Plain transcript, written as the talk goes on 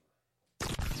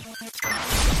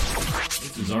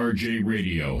This is RJ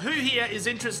Radio. Who here is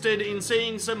interested in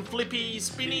seeing some flippy,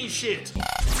 spinny shit?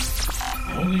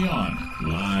 Only on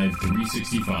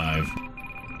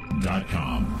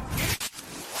Live365.com.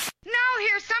 Now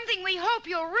here's something we hope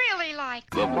you'll really like.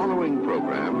 The following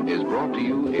program is brought to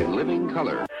you in living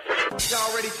color.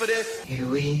 Y'all ready for this? Here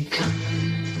we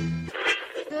come.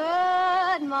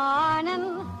 Good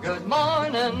morning. Good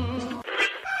morning.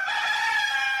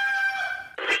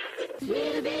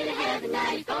 Little bit ahead of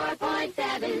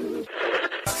 94.7.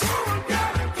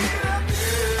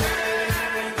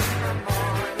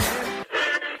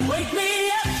 Wake me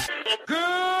up.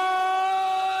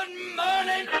 Good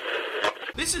morning.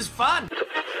 This is fun.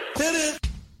 Hit it.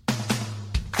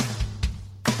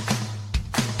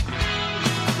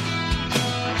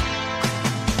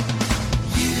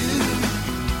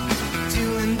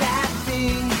 Doing that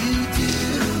thing you do,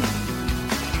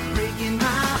 breaking my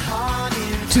heart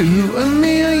into to a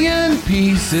million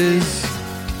pieces,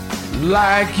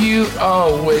 like you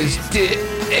always did.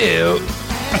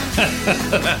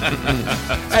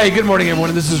 Hey, good morning,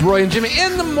 everyone. This is Roy and Jimmy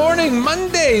in the morning,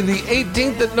 Monday, the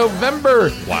 18th of November.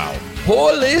 Wow.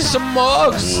 Holy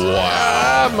smokes. Wow.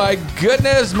 Ah, my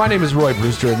goodness. My name is Roy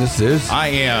Brewster, and this is... I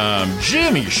am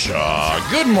Jimmy Shaw.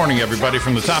 Good morning, everybody,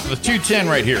 from the top of the 210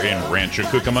 right here in Rancho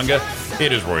Cucamonga.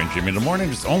 It is Roy and Jimmy in the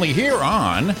morning. It's only here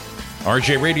on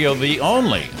RJ Radio, the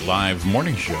only live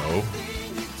morning show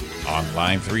on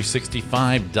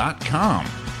Live365.com.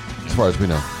 As far as we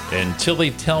know. Until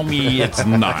they tell me it's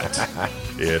not.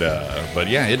 But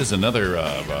yeah, it is another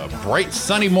bright,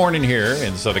 sunny morning here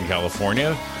in Southern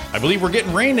California. I believe we're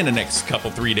getting rain in the next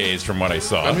 3 days from what I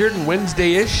saw. I'm hearing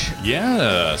Wednesday-ish.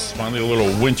 Yes, finally a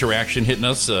little winter action hitting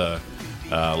us,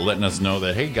 letting us know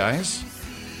that, hey, guys,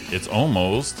 it's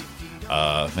almost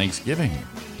Thanksgiving.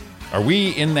 Are we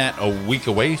in that a week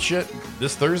away shit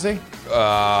this Thursday?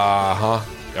 Uh-huh.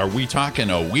 Are we talking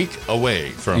a week away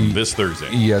from this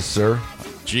Thursday? Yes, sir.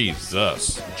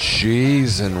 Jesus.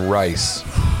 Cheese and rice.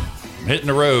 I'm hitting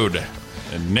the road.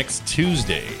 And next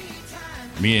Tuesday,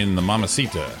 me and the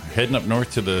Mamacita heading up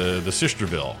north to the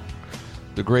Sisterville.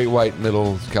 The Great White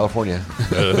Middle California.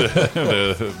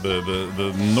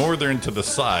 the northern to the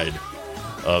side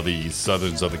of the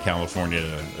southern Southern California.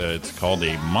 It's called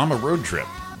a Mama Road Trip,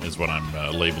 is what I'm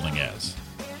labeling as.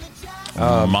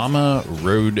 Mama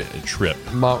Road Trip.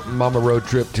 Mama Road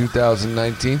Trip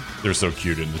 2019. They're so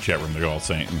cute in the chat room. They're all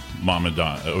saying, Mama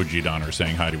OG Donna are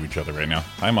saying hi to each other right now.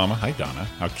 Hi, Mama. Hi, Donna.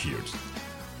 How cute.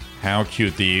 How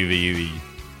cute the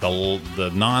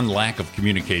non-lack of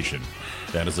communication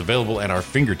that is available at our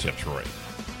fingertips, Roy.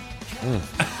 And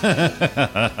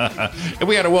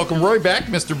we had to welcome Roy back.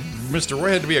 Mr.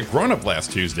 Roy had to be a grown-up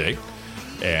last Tuesday.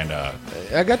 And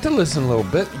I got to listen a little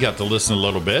bit. You got to listen a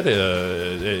little bit.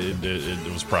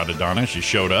 It was proud of Donna. She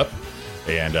showed up.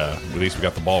 And at least we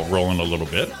got the ball rolling a little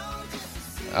bit.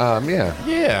 Yeah.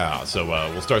 Yeah. So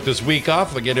we'll start this week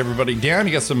off. We'll get everybody down.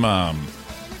 You got some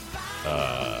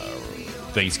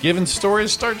Thanksgiving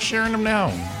stories. Start sharing them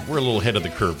now. We're a little ahead of the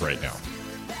curve right now.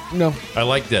 No. I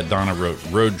like that Donna wrote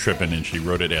road tripping, and she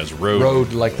wrote it as road.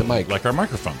 Road like the mic. Like our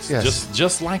microphones. Yes.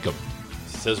 Just like them.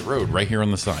 It says road right here on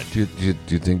the side. Do you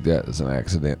think that is an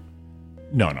accident?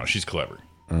 No, she's clever.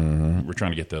 Mm-hmm. We're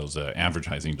trying to get those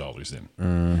advertising dollars in.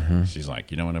 Mm-hmm. She's like,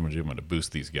 you know what I'm going to do? I'm going to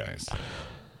boost these guys.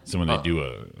 So when they do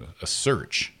a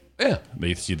search, yeah,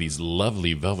 they see these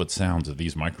lovely velvet sounds of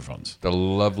these microphones. The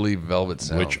lovely velvet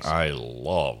sounds. Which I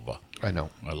love. I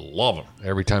know. I love them.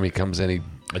 Every time he comes in,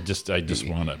 I just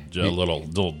want a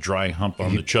little dry hump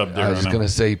on the chub there. I was going to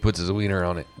say he puts his wiener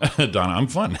on it. Donna, I'm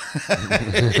fun.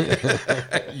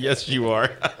 Yes, you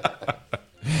are.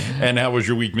 And how was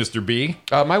your week, Mr. B?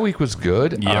 My week was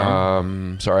good. Yeah.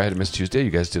 Sorry I had to miss Tuesday. You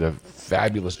guys did a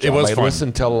fabulous job. It was fun. I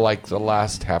listened till like the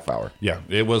last half hour. Yeah,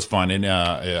 it was fun. And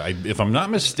if I'm not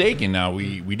mistaken, now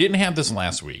we didn't have this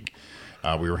last week.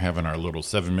 We were having our little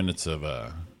 7 minutes of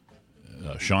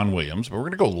Sean Williams, but we're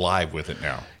going to go live with it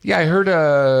now. Yeah, I heard,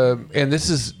 and this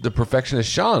is the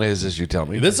perfectionist Sean is, as you tell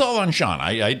me. This is all on Sean.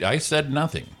 I said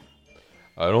nothing.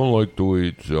 I don't like the way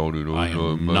it sounded.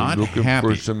 I'm not looking happy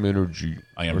for some energy.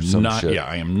 I am not. Shit. Yeah,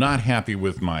 I am not happy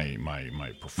with my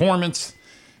performance.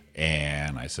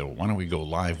 And I said, well, why don't we go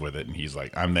live with it? And he's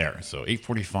like, I'm there. So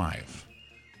 8:45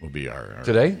 will be our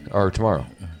today or tomorrow.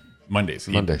 Mondays.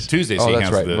 Tuesdays. Oh, that's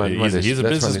right. He's a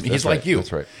business. He's like you.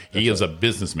 That's right. He is a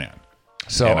businessman.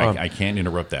 So and I can't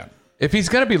interrupt that. If he's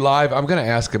going to be live, I'm going to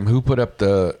ask him who put up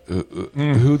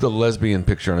who the lesbian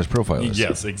picture on his profile is.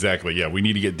 Yes, exactly. Yeah, we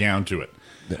need to get down to it.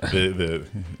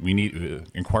 We need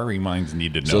inquiring minds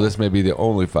need to know. So this may be the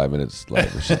only 5 minutes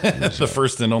live. The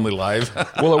first and only live.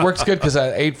 Well, it works good because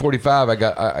at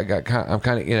 8:45, I'm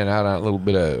kind of in and out on a little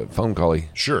bit of phone call-y.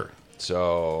 Sure.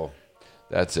 So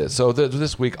that's it. So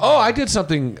this week, I did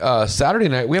something Saturday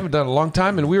night. We haven't done it in a long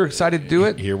time, and we were excited to do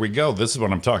it. Here we go. This is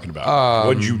what I'm talking about.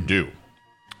 What'd you do?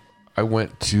 I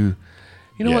went to,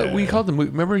 what we called the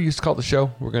movie. Remember, you used to call it the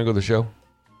show. We're gonna go to the show.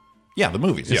 Yeah, the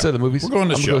movies. Instead of the movies, we're going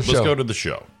to the show. Let's go to the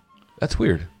show. That's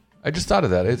weird. I just thought of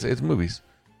that. It's movies.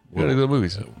 We're gonna go to the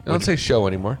movies. I don't say show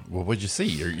anymore. Well, what'd you see?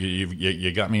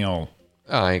 You got me all.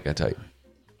 Oh, I ain't gonna tell you.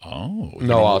 Oh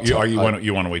no, I'll tell you. Want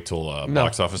to wait till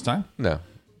box office time? No,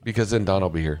 because then Don will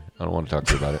be here. I don't want to talk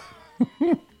to you about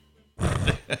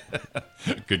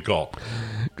it. Good call.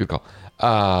 Good call.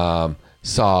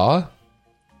 Saw.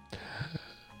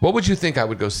 What would you think I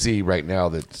would go see right now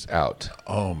that's out?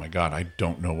 Oh my God, I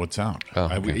don't know what's out. Oh,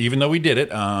 okay. Even though we did it.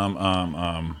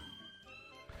 Oh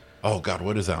God,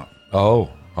 what is out? Oh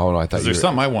no, I thought there's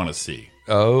something I want to see.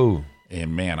 Oh.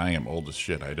 And man, I am old as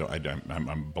shit.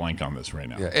 I'm blank on this right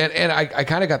now. Yeah, and I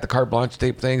kind of got the carte blanche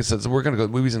tape thing. It says we're gonna go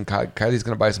to movies, and Kylie's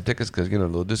gonna buy some tickets because a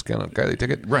little discount on Kylie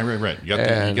ticket. Right. You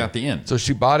got the in. So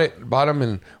she bought them,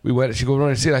 and we went. She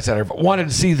wanted to see it. I said I wanted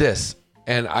to see this,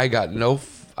 and I got no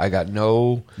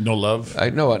love. I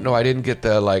didn't get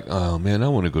the oh man, I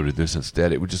want to go to this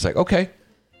instead. It was just like okay,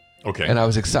 and I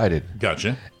was excited.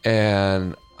 Gotcha.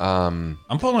 And I'm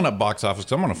pulling up box office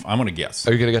because I'm gonna guess.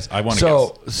 Are you gonna guess? I want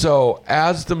to guess. So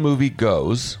as the movie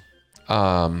goes,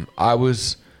 I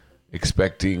was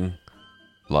expecting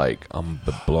I'm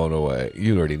blown away.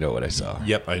 You already know what I saw.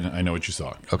 Yep, I know what you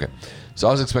saw. Okay, so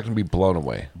I was expecting to be blown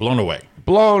away. Blown away.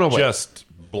 Just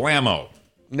blammo.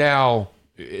 Now,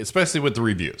 especially with the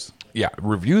reviews. Yeah,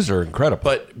 reviews are incredible.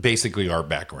 But basically our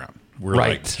background. We're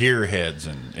like gearheads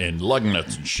and lug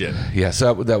nuts and shit. Yeah,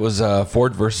 so that was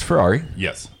Ford versus Ferrari.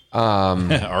 Yes.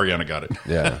 Ariana got it.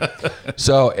 Yeah.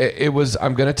 So it was.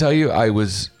 I'm going to tell you, I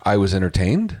was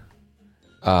entertained.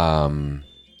 I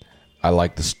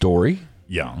liked the story.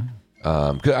 Yeah.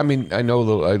 'Cause, I mean, I know a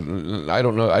little. I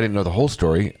don't know. I didn't know the whole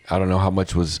story. I don't know how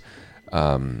much was,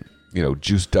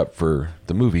 juiced up for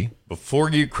the movie.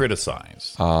 Before you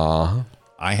criticize, I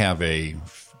have a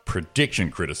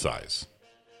prediction. Criticize.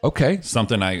 Okay.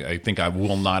 Something I think I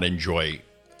will not enjoy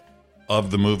of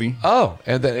the movie. Oh,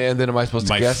 and then am I supposed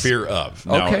to guess? My fear of.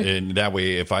 Now, okay. And that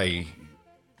way, if I'm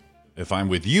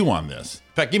with you on this, in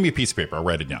fact, give me a piece of paper. I'll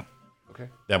write it down. Okay.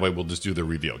 That way, we'll just do the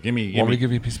reveal. Want me to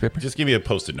give you a piece of paper? Just give me a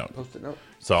Post-it note. Post-it note.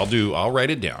 So I'll write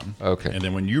it down. Okay. And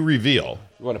then when you reveal.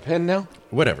 You want a pen now?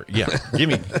 Whatever. Yeah.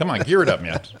 Come on, gear it up,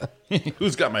 man.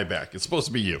 Who's got my back? It's supposed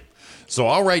to be you. So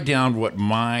I'll write down what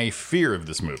my fear of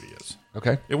this movie is.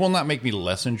 Okay. It will not make me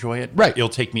less enjoy it. Right. It'll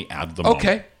take me out of the moment.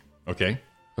 Okay. Okay?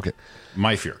 Okay.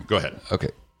 My fear. Go ahead. Okay.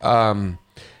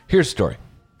 Here's the story.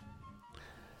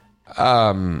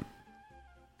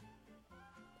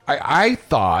 I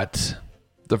thought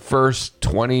the first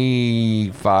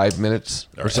 25 minutes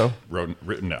or so.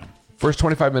 Written down. First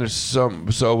 25 minutes so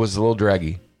was a little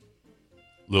draggy.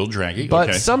 Little draggy. But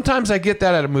okay. Sometimes I get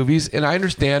that out of movies, and I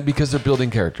understand because they're building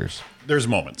characters. There's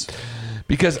moments.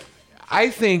 Because I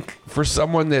think for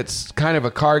someone that's kind of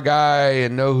a car guy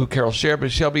and know who Carol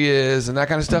Shelby is and that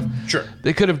kind of stuff, sure,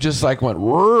 they could have just went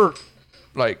right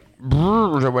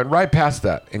past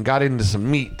that and got into some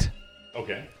meat.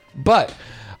 Okay. But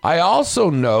I also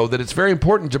know that it's very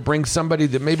important to bring somebody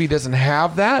that maybe doesn't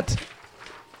have that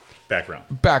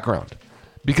background,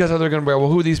 because they're going to be, well,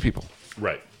 who are these people?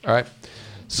 Right. All right.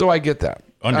 So I get that.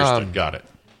 Understood. Got it.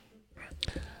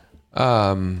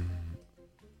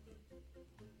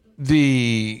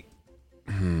 The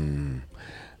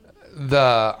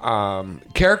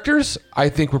characters I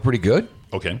think were pretty good.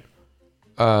 Okay.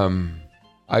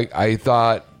 I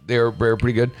thought they were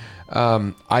pretty good.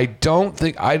 I don't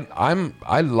think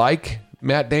I like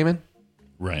Matt Damon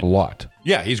right a lot.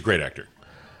 Yeah, he's a great actor.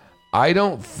 I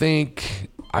don't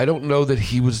know that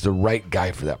he was the right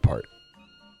guy for that part.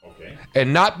 Okay.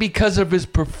 And not because of his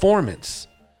performance.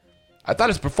 I thought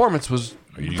his performance was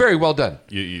very well done.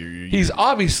 He's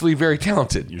obviously very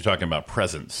talented. You're talking about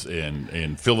presence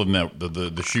and filling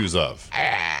the shoes of.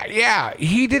 Yeah,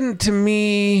 he didn't to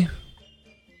me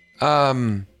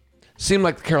seem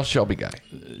like the Carol Shelby guy.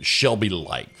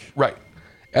 Shelby-like. Right.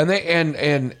 And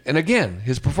again,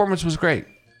 his performance was great.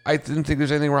 I didn't think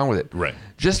there's anything wrong with it. Right.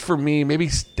 Just for me, maybe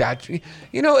statue.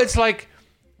 It's like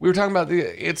we were talking about.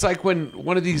 It's like when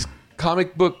one of these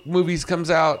comic book movies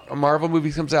comes out, a Marvel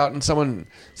movie comes out, and someone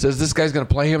says this guy's going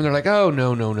to play him, and they're like, "Oh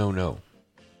no."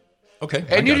 Okay,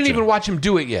 I And you didn't gotcha. even watch him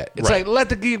do it yet. It's Right. like,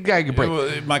 let the guy get a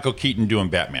break. Michael Keaton doing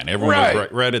Batman. Everyone Right.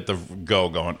 was right at the go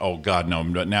going, oh, God, no.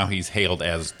 But now he's hailed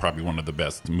as probably one of the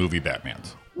best movie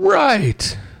Batmans.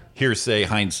 Right. Hearsay,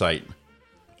 hindsight,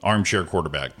 armchair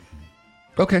quarterback,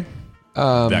 Okay.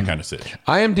 that kind of situation.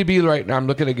 IMDb right now, I'm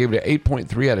looking to give it an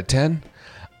 8.3 out of 10.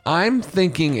 I'm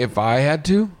thinking if I had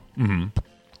to,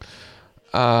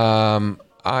 I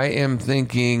am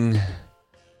thinking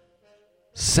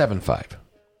 7.5.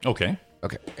 Okay.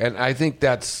 Okay. And I think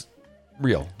that's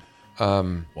real.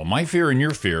 Well, my fear and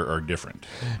your fear are different.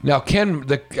 Now,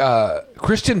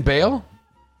 Christian Bale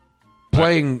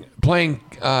playing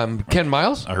Ken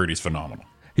Miles, I heard he's phenomenal.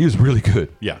 he was really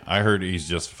good. Yeah, I heard he's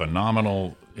just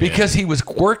phenomenal. Because he was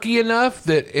quirky enough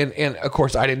that, and of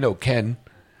course I didn't know Ken,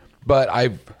 but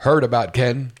I've heard about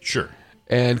Ken. Sure.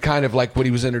 And kind of like when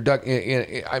he was introduced,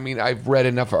 I mean, I've read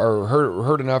enough or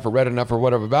heard enough or read enough or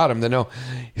whatever about him to know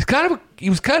he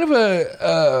was kind of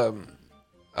a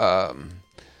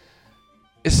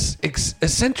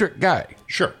eccentric guy.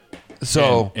 Sure.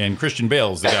 So and Christian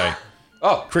Bale's the guy.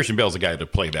 Christian Bale's the guy to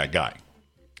play that guy.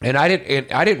 and I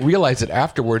didn't realize that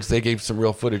afterwards they gave some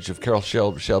real footage of Carol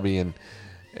Shelby and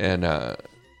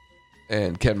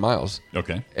Ken Miles.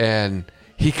 Okay. And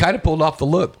he kind of pulled off the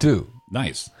look too.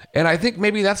 Nice. And I think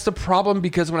maybe that's the problem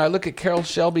because when I look at Carol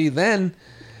Shelby, then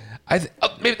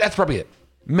maybe that's probably it.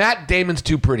 Matt Damon's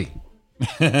too pretty.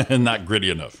 Not gritty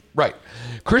enough. Right.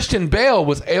 Christian Bale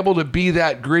was able to be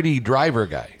that gritty driver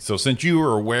guy. So since you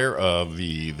were aware of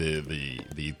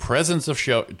the presence of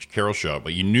Carol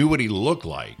Shelby, you knew what he looked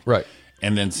like. Right.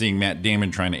 And then seeing Matt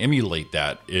Damon trying to emulate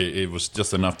that, it was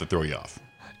just enough to throw you off.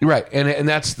 Right. And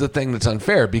that's the thing that's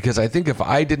unfair because I think if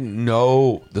I didn't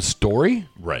know the story,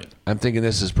 Right. I'm thinking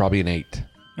this is probably an 8.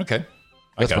 Okay.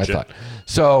 That's my gotcha. thought.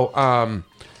 So,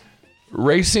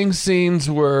 racing scenes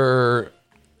were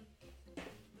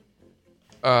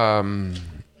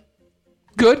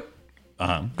good.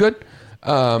 Good.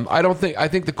 I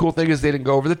think the cool thing is they didn't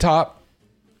go over the top,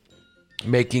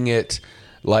 making it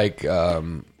like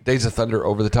Days of Thunder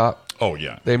over the top. Oh,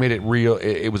 yeah. They made it real.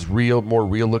 It was real, more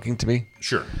real looking to me.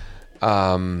 Sure.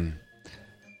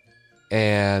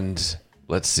 And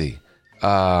let's see.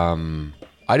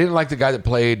 I didn't like the guy that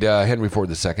played Henry Ford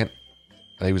II. I think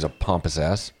he was a pompous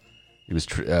ass. He was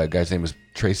guy's name was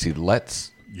Tracy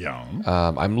Letts. Yeah.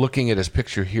 I'm looking at his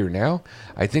picture here now.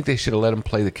 I think they should have let him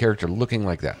play the character looking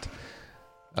like that.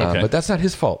 Okay. But that's not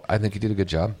his fault. I think he did a good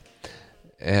job.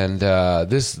 And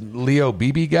this Leo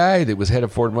Beebe guy that was head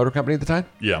of Ford Motor Company at the time,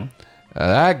 Yeah.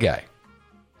 that guy,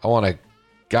 I want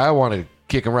to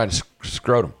kick him right and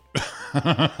scrote him.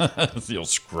 That's the old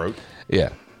scrote. Yeah.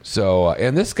 So,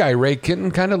 and this guy, Ray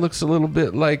Kinton, kind of looks a little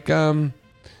bit like Free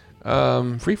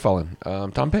Fallin',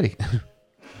 Tom Petty.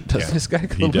 Doesn't Yeah, this guy he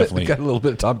definitely- got a little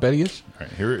bit of Tom Petty-ish? All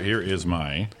right, here is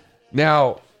my...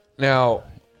 Now,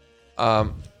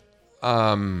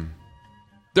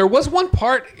 there was one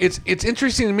part. It's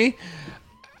interesting to me,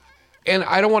 and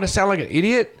I don't want to sound like an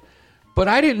idiot, but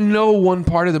I didn't know one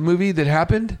part of the movie that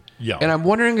happened. Yeah. And I'm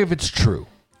wondering if it's true.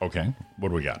 Okay. What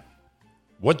do we got?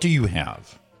 What do you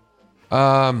have?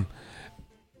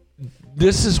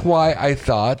 This is why I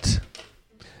thought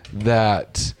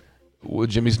that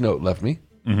Jimmy's note left me.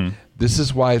 Mm-hmm. This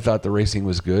is why I thought the racing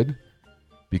was good,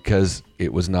 because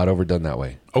it was not overdone that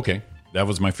way. Okay. That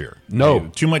was my fear. No.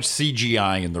 Too much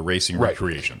CGI in the racing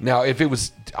recreation. Now, if it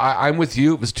was, I'm with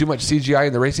you, it was too much CGI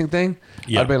in the racing thing,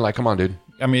 Yeah. I'd been like, come on, dude.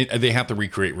 I mean, they have to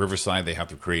recreate Riverside. They have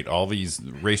to create all these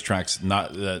racetracks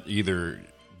not that either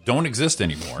don't exist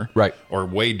anymore, Right. or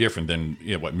way different than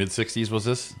what mid-60s was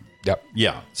this? Yep.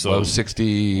 Yeah, so Low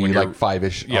 60, when you're- like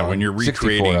 5-ish. Yeah, when you're 64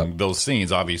 recreating up. those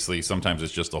scenes, obviously sometimes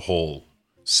it's just a whole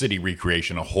city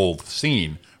recreation, a whole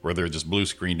scene where they're just blue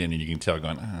screened in, and you can tell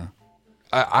going,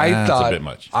 I That's thought a bit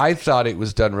much. I thought it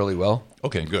was done really well.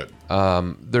 okay, good.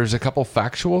 There's a couple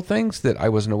factual things that I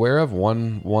wasn't aware of.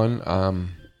 One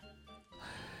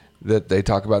that they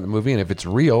talk about in the movie, and if it's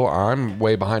real, I'm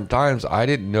way behind times. I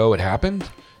didn't know it happened.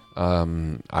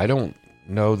 I don't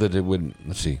know that it would.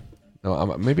 Let's see. No,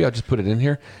 maybe I'll just put it in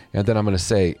here, and then I'm going to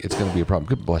say it's going to be a problem.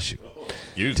 Good bless you.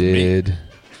 Excuse Did me.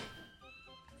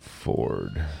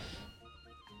 Ford?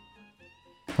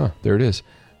 Huh? There it is.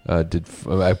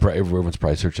 Everyone's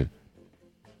probably searching.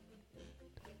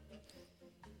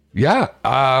 Yeah.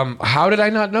 How did I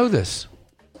not know this?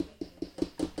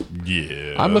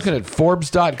 Yeah, I'm looking at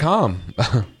Forbes.com.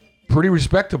 Pretty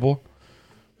respectable.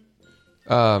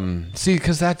 See,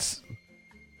 because that's...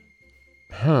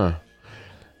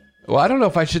 Well, I don't know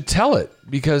if I should tell it,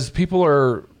 because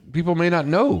people may not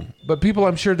know, but people,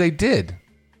 I'm sure they did.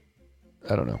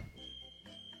 I don't know.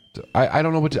 So I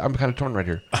don't know what I'm kind of torn right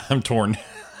here. I'm torn.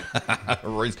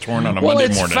 Roy's torn on a Well,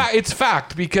 Monday morning. it's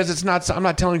fact because it's not. I'm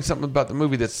not telling you something about the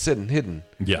movie that's sitting hidden.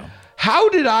 Yeah. How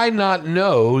did I not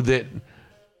know that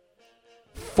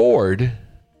Ford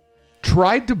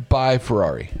tried to buy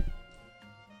Ferrari?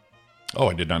 Oh,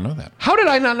 I did not know that. How did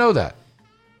I not know that?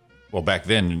 Well, back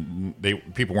then,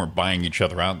 people weren't buying each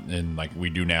other out in like we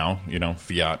do now. You know,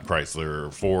 Fiat,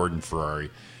 Chrysler, Ford, and Ferrari.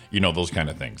 You know, those kind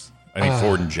of things. I think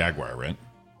Ford and Jaguar, right?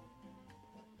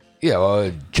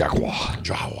 Yeah, Jaguar.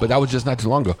 But that was just not too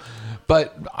long ago.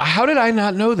 But how did I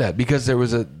not know that? Because there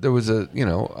was a, you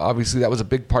know, obviously that was a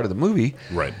big part of the movie.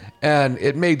 Right. And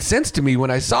it made sense to me when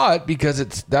I saw it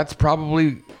because that's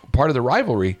probably part of the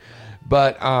rivalry.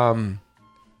 But okay, I'm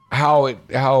going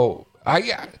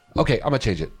to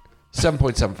change it.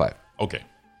 7.75. Okay.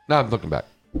 Now I'm looking back.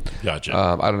 Gotcha.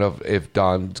 I don't know if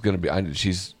Dawn's going to be,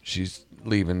 she's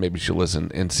leaving. Maybe she'll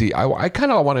listen and see. I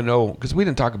kind of want to know because we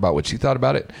didn't talk about what she thought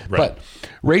about it. Right. But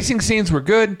racing scenes were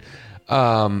good.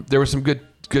 There was some good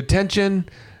tension.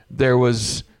 There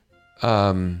was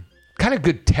kind of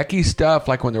good techie stuff,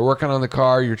 like when they're working on the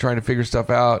car, you're trying to figure stuff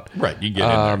out. Right, you get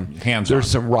in there, hands There's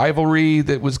on. some rivalry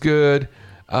that was good.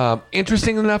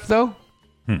 Interesting enough, though,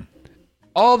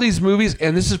 all these movies,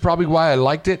 and this is probably why I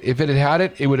liked it. If it had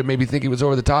it would have made me think it was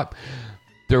over the top.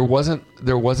 There wasn't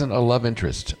a love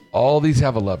interest. All these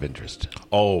have a love interest.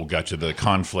 Oh, gotcha. The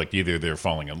conflict. Either they're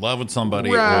falling in love with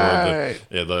somebody, Right.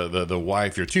 or the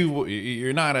wife.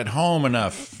 You're not at home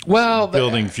enough. Well,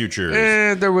 building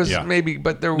futures. There was Yeah. maybe,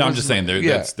 but there was. No, I'm just saying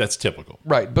that's typical.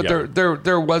 Right, but Yeah.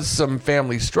 there was some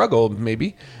family struggle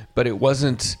maybe, but it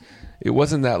wasn't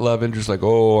that love interest like,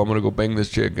 oh, I'm gonna go bang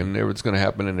this chick and it's gonna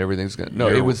happen and everything's gonna. No,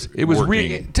 You're it was real.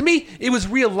 working. To me, it was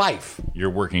real life. You're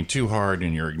working too hard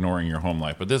and you're ignoring your home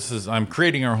life. But I'm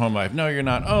creating our home life. No, you're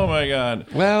not. Oh my God.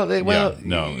 Well,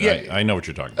 Yeah, I know what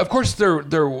you're talking about. Of course, there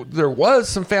was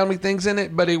some family things in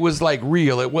it, but it was like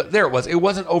real. It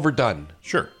wasn't overdone.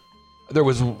 Sure. There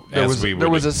was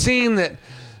a scene that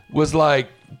was like,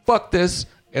 fuck this,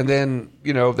 and then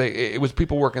it was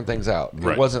people working things out.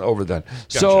 Right. It wasn't overdone.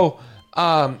 Gotcha. So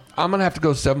I'm gonna have to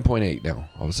go 7.8 now.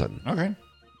 All of a sudden, Okay.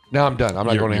 now I'm done. I'm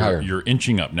not going any higher. You're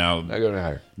inching up now. Not going any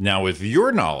higher. Now, with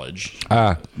your knowledge,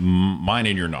 mine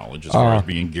and your knowledge, as far as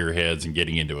being gearheads and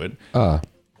getting into it,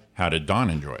 how did Dawn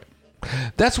enjoy it?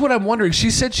 That's what I'm wondering. She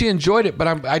said she enjoyed it,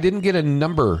 but I didn't get a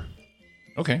number.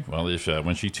 Okay. Well, if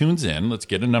when she tunes in, let's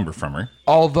get a number from her.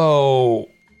 Although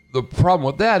the problem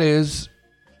with that is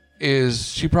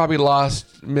she probably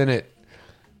lost minute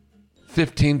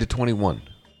 15 to 21.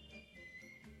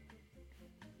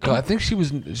 So I think she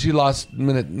lost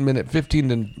minute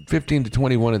 15 to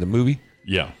 21 of the movie.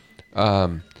 Yeah.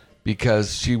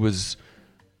 Because she was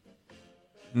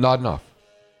nodding off.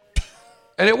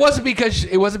 And it wasn't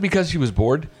because she was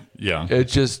bored. Yeah.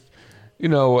 It's just,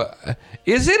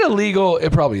 is it illegal?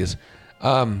 It probably is.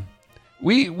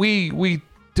 We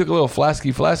took a little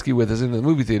flasky with us into the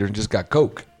movie theater and just got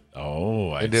Coke. Oh,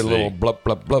 I and did see. a little blup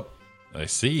blup blup. I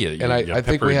see. And I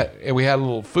think we had a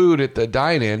little food at the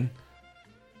dine-in,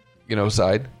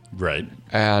 side. Right.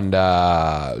 And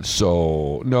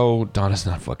so no, Donna's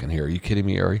not fucking here. Are you kidding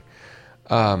me, Ari?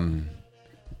 The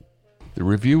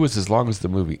review was as long as the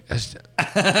movie.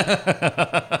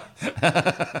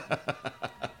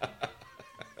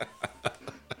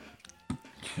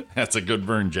 That's a good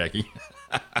burn, Jackie.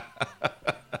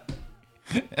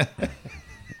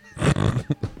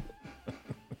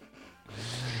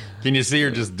 Can you see her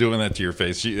just doing that to your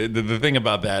face? The thing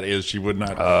about that is she would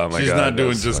not. Oh my she's God, not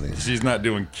doing that's funny. She's not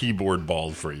doing keyboard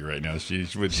bald for you right now. She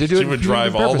would on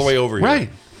drive all the purpose. way over here. Right.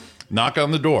 Knock on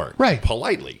the door. Right.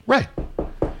 Politely. Right.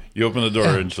 You open the door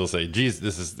and she'll say, "Geez,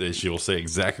 this is." She will say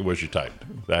exactly what you typed.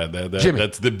 Jimmy.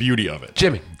 That's the beauty of it.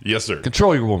 Jimmy. Yes, sir.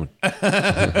 Control your woman.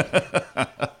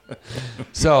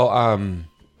 So,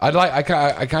 I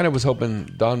kind of was hoping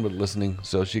Dawn would listening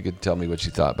so she could tell me what she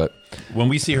thought, but When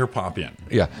we see her pop in,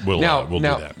 yeah, we'll do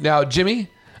that. Now, Jimmy,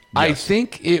 I Yes.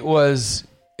 think it was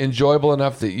enjoyable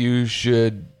enough that you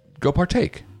should go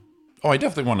partake. Oh, I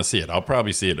definitely want to see it. I'll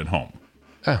probably see it at home.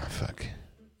 Oh, fuck.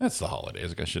 That's the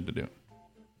holidays. I got shit to do.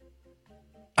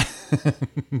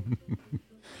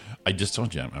 I just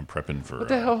told you I'm prepping for. What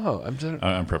the hell? I'm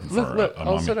prepping for. Look, a all of a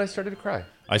mommy. sudden I started to cry.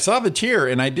 I saw the tear,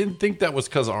 and I didn't think that was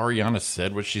because Ariana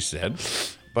said what she said,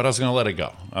 but I was going to let it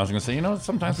go. I was going to say,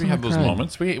 sometimes we have those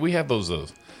moments. We have those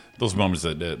moments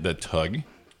that tug.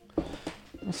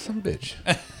 Well, some bitch.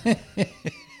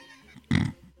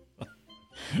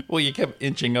 Well, you kept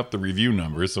inching up the review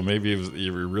numbers, so maybe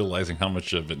you were realizing how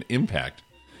much of an impact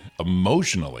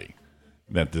emotionally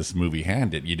that this movie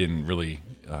had. That you didn't really,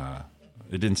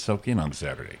 it didn't soak in on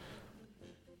Saturday.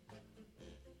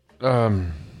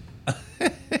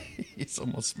 He's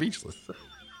almost speechless.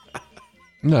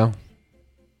 No.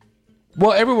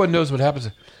 Well, everyone knows what happens.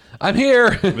 I'm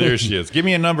here. There she is. Give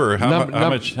me a number. How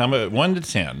much? 1 to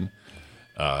 10.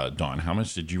 Dawn, how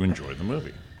much did you enjoy the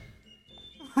movie?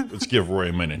 Let's give Roy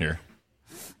a minute here.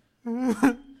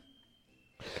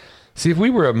 See, if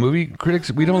we were a movie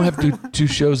critics, we don't have to do 2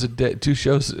 shows a day. 2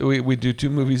 shows. We do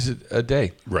 2 movies a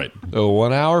day. Right. So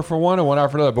 1 hour for one and 1 hour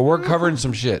for another. But we're covering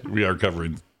some shit. We are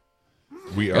covering.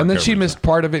 And then she missed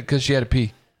part of it because she had to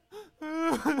pee.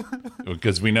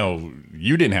 Because we know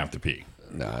you didn't have to pee.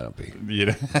 No, I don't pee. You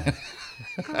know?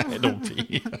 I don't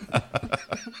pee.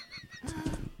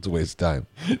 It's a waste of time.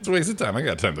 It's a waste of time. I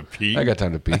got time to pee. I got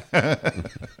time to pee.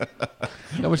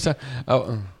 How much time?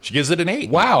 Oh, she gives it an 8.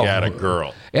 Wow. Got a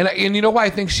girl. And you know why I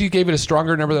think she gave it a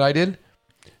stronger number than I did?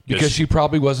 Because she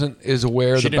probably wasn't as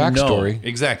aware of the backstory. Know.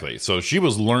 Exactly. So she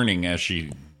was learning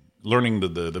learning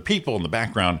the people in the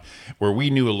background where we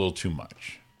knew a little too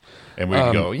much. And we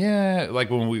would go, yeah, like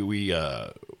when we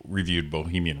reviewed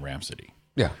Bohemian Rhapsody.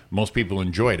 Yeah. Most people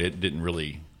enjoyed it. Didn't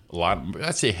really,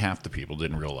 I'd say half the people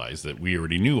didn't realize that we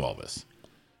already knew all this.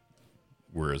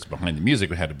 Whereas behind the music,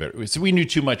 we had to better. So we knew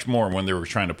too much more when they were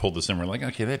trying to pull this in. We're like,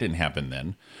 okay, that didn't happen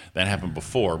then. That happened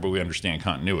before, but we understand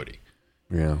continuity.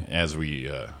 Yeah. As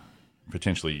we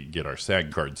potentially get our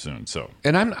SAG card soon. So.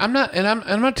 And I'm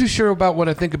not too sure about what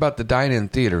I think about the dine-in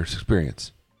theater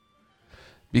experience.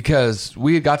 Because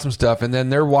we had got some stuff, and then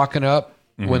they're walking up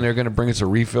when they're going to bring us a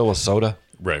refill of soda.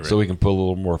 Right. So we can put a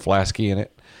little more flasky in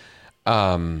it.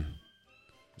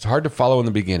 It's hard to follow in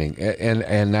the beginning,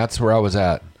 and that's where I was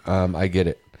at. I get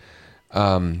it.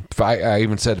 I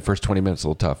even said the first 20 minutes a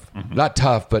little tough. Not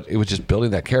tough, but it was just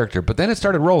building that character. But then it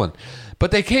started rolling.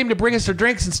 But they came to bring us their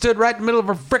drinks and stood right in the middle of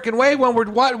our freaking way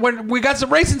when we got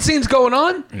some racing scenes going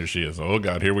on. Here she is. Oh,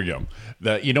 God, here we go.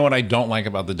 You know what I don't like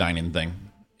about the dine-in thing?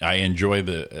 I enjoy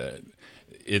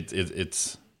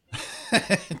it's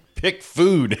pick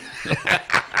food.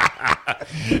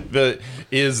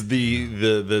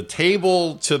 the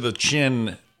table to the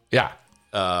chin. Yeah.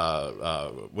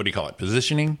 What do you call it?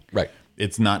 Positioning. Right.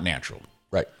 It's not natural.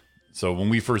 Right. So when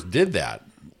we first did that,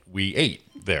 we ate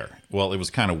there. Well, it was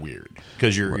kind of weird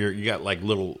because you got like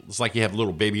little. It's like you have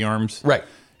little baby arms. Right.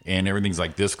 And everything's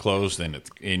like this close, and it's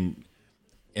in.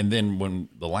 And then when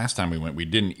the last time we went, we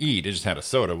didn't eat. It just had a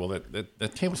soda. Well,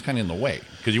 that table's kind of in the way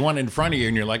because you want it in front of you,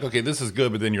 and you're like, okay, this is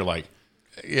good. But then you're like,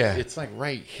 yeah, it's like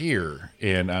right here.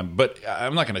 And but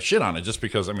I'm not going to shit on it just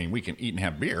because we can eat and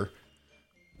have beer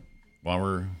while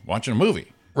we're watching a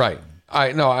movie. Right.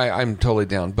 I'm totally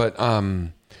down. But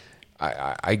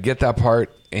I get that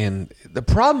part, and the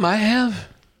problem I have,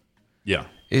 yeah,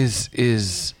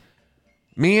 is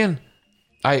man,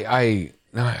 I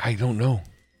don't know.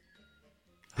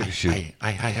 I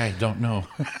don't know.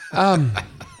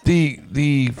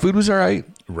 The food was all right.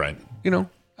 Right. You know.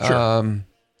 Sure.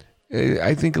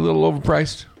 I think a little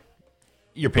overpriced.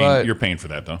 You're paying for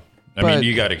that though. I mean,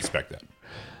 you got to expect that.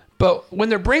 But when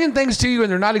they're bringing things to you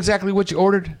and they're not exactly what you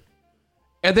ordered,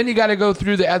 and then you got to go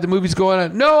through the movies going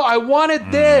on. No, I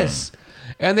wanted this,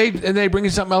 and they bring you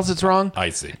something else that's wrong. I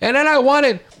see. And then I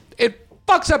wanted it.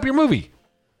 Fucks up your movie.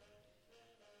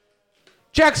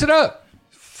 Jacks it up.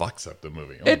 Fucks up the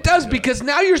movie. It does, because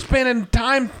now you're spending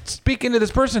time speaking to this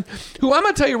person who I'm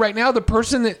going to tell you right now, the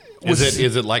person that was...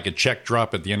 Is it like a check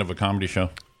drop at the end of a comedy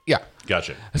show? Yeah.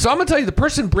 Gotcha. So I'm going to tell you, the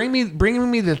person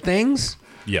bringing me the things...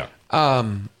 Yeah.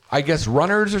 I guess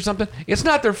runners or something, it's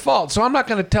not their fault. So I'm not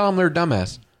going to tell them they're a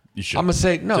dumbass. You should. I'm going to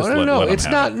say, no, it's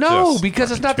not. It. No, Just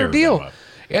because it's not their deal.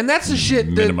 And that's the shit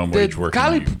Minimum that wage working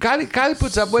Kylie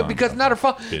puts up with, because it's not her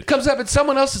fault. Bitch. Comes up, it's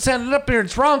someone else that's ended up here and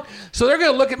it's wrong. So they're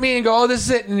going to look at me and go, oh, this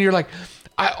is it. And you're like,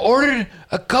 I ordered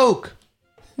a Coke.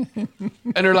 And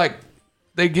they're like,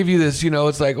 they give you this,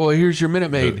 it's like, well, here's your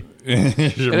Minute Maid. And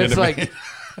it's like,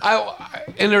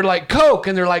 and they're like, Coke.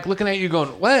 And they're like looking at you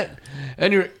going, what?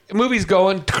 And your movie's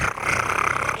going,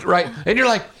 right? And you're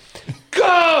like,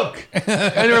 Coke. And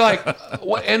they're like,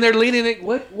 what? And they're leaning in,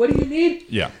 what do you need?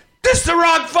 Yeah. This is the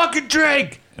wrong fucking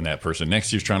drink. And that person next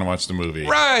to you is trying to watch the movie.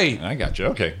 Right. I got you.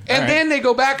 Okay. And then they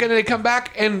go back and they come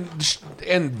back and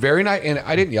very nice. And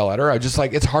I didn't yell at her. I was just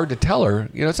like, it's hard to tell her.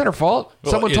 It's not her fault.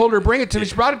 Well, someone told her to bring it to me.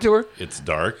 She brought it to her. It's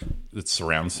dark. It's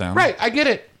surround sound. Right. I get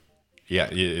it.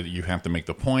 Yeah. You have to make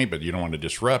the point, but you don't want to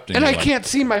disrupt. And I can't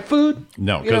see my food.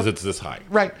 No, because it's this high.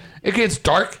 Right. It's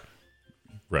dark.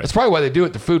 Right. That's probably why they do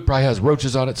it. The food probably has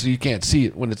roaches on it, so you can't see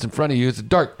it when it's in front of you. It's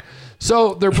dark.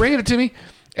 So they're bringing it to me.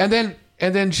 And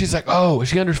then she's like, oh,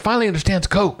 she finally understands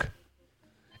Coke.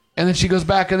 And then she goes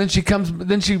back, and then she comes,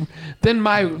 then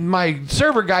my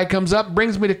server guy comes up,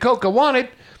 brings me the Coke I wanted,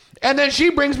 and then she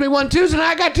brings me one too, and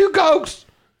I got 2 Cokes.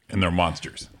 And they're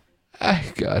monsters.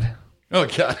 God. Oh,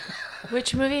 God.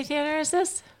 Which movie theater is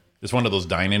this? It's one of those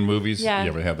dine-in movies. Yeah. You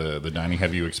ever have the dining?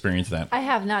 Have you experienced that? I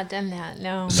have not done that,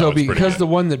 no. So it's pretty because good. the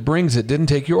one that brings it didn't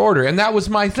take your order, and that was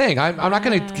my thing. I'm not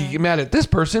going to get mad at this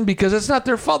person because it's not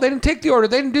their fault. They didn't take the order.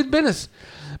 They didn't do the business.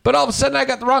 But all of a sudden, I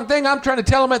got the wrong thing. I'm trying to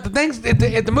tell them at the things at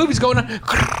the movie's going on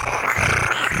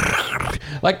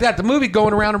like that. The movie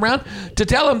going around and around to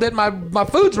tell them that my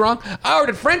food's wrong. I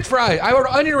ordered French fries. I ordered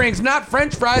onion rings, not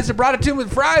French fries. They brought it to me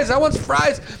with fries. I want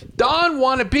fries. Dawn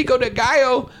wanted pico de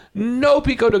gallo. No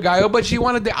pico de gallo, but she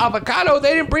wanted the avocado.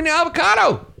 They didn't bring the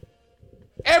avocado.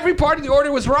 Every part of the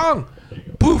order was wrong.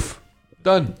 Poof.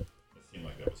 Done. Seemed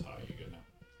like that was hot. You good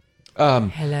now?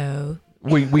 Hello.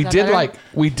 We that did better?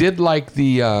 like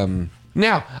the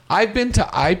now I've been to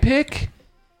iPic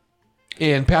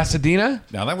in Pasadena.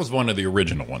 Now, that was one of the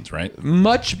original ones, right?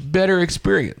 Much better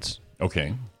experience.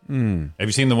 Okay. Have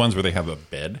you seen the ones where they have a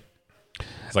bed?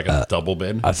 It's like a double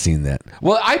bed. I've seen that.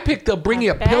 Well, iPic they'll bring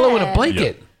you a pillow and a bed.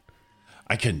 blanket.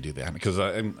 I couldn't do that because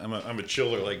I'm a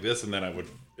chiller like this, and then I would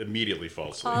immediately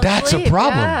fall asleep. That's a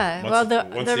problem. Yeah. Once- Well,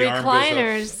 the once the arm goes up-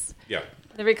 recliners, Yeah.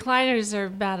 the recliners are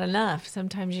bad enough.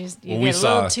 Sometimes you Well, get a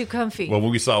little too comfy. Well,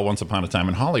 when we saw Once Upon a Time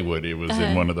in Hollywood, it was Uh-huh.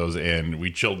 in one of those, and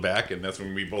we chilled back, and that's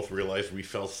when we both realized we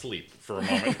fell asleep for a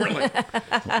moment. We're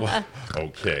like, well,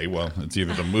 okay, well, it's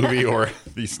either the movie or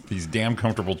these damn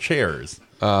comfortable chairs.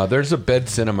 There's a bed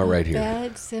cinema right here.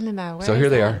 Bed cinema. Where So is here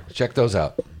they that? are. Check those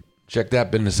out. Check that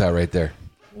business out right there.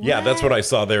 Yeah, that's what I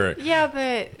saw there. Yeah,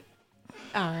 but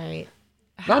all right.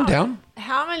 I'm down.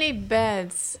 How many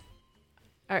beds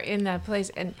are in that place?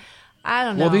 And I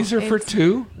don't know. Well, these are for It's-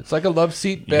 two. It's like a love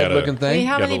seat bed gotta- looking I mean, thing.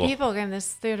 how Got a many little- people can this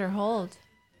theater hold?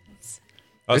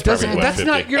 That's It doesn't. probably That's 150.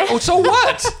 not your. Oh, so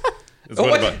what? It's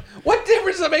what about- What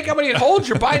difference does it make how many it holds?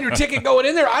 You're buying your ticket going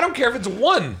in there. I don't care if it's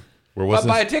one. Where was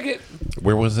If I buy a this? ticket.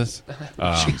 Where was this?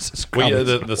 Jesus Well, yeah,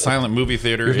 Christ. the silent movie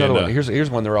theater. Here's another in, one. Here's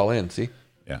one. They're all in. See.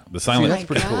 yeah, the silent. that's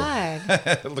pretty cool. God,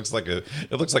 it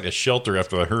looks like a shelter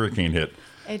after a hurricane hit.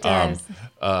 it does.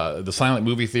 The silent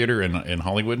movie theater in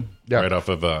Hollywood, Yeah. right off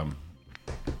of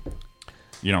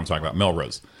you know what I'm talking about,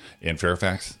 Melrose in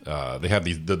Fairfax. They have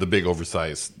the big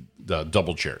oversized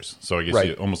double chairs, so I guess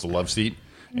Right. almost a love seat,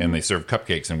 and they serve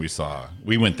cupcakes. And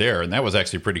we went there, and that was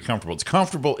actually pretty comfortable. It's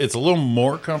comfortable. It's a little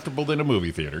more comfortable than a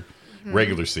movie theater,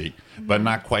 regular seat, but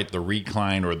not quite the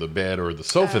recline or the bed or the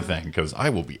sofa thing. Because I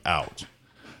will be out.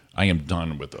 I am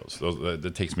done with those.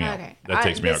 That takes me out. Okay. That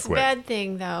takes me out This quick. bed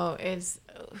thing, though, is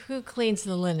who cleans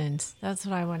the linens? That's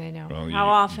what I want to know. Well, How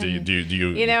often? do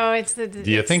you You know, it's the.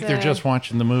 Do you think they're just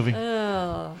watching the movie?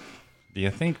 Oh, Do you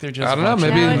think they're just? I don't know. watching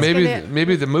Maybe No, it's maybe gonna-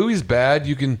 maybe the movie's bad.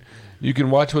 You can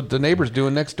watch what the neighbor's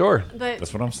doing next door. but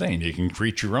That's what I'm saying. You can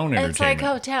create your own it's like entertainment.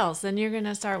 hotels. Then you're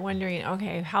gonna start wondering,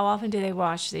 okay, how often do they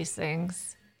wash these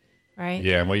things? Right?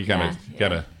 Yeah, well, you Yeah,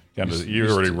 gotta. You're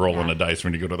already rolling the dice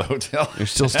when you go to the hotel. You're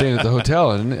still staying at the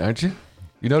hotel, aren't you?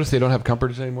 You notice they don't have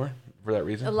comforters anymore for that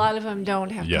reason. A lot of them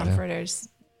don't have Yeah. comforters.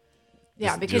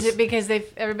 Yeah, Just- because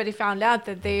everybody found out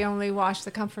that they only wash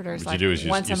the comforters What like you do is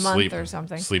once you a month sleep or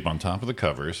something. Sleep on top of the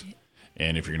covers,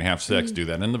 and if you're gonna have sex, do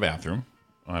that in the bathroom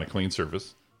on a clean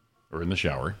surface or in the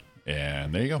shower.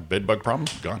 And there you go. Bed bug problem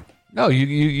gone. No,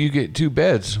 you get two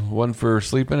beds, one for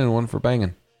sleeping and one for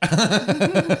banging.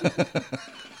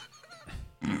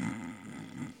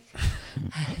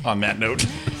 On that note,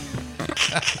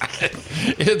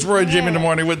 it's Roy and Jim in the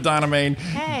morning with Donna Main.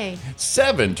 Hey,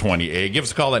 728. Give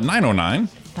us a call at 909.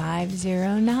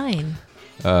 509.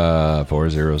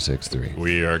 4063.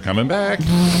 We are coming back.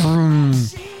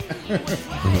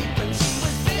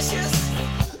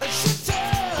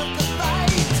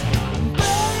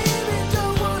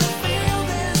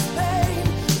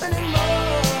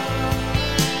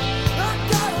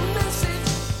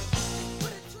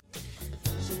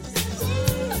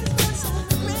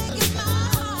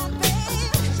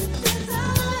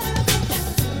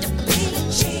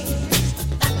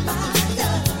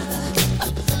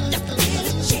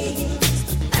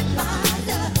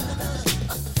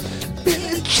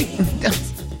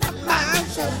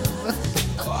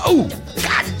 Oh,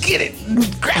 God, get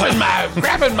it!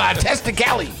 Grabbing my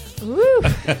testicali.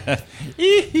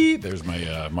 There's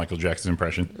my Michael Jackson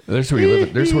impression. There's where you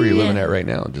live. There's where you're living at right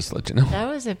now. Just to let you know. That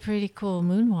was a pretty cool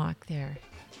moonwalk there.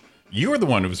 You were the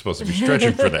one who was supposed to be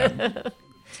stretching for that.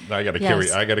 I got to carry.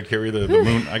 Yes. I got to carry the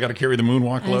moon. I got to carry the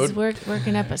moonwalk I was load.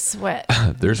 working up a sweat.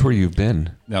 There's where you've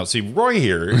been. Now, see, Roy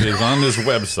here is on this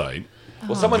website,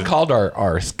 Well, someone called our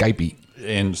Skypey.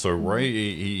 and so Roy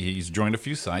he's joined a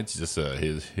few sites. Just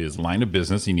his line of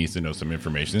business. He needs to know some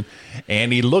information,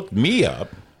 and he looked me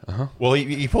up. Well,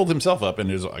 he pulled himself up, and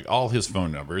there's like all his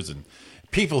phone numbers and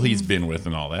people he's been with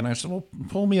and all that. And I said, well,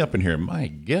 pull me up in here. My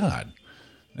God.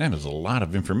 That is a lot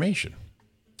of information.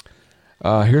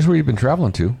 Here's where you've been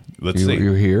traveling to. Let's see.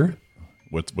 You're here.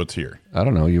 What's here? I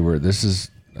don't know.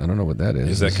 I don't know what that is.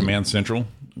 Is that Command Central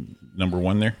number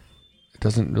 1 there? It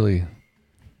doesn't really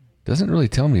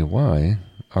tell me why.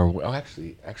 Or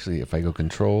actually, if I go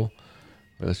control,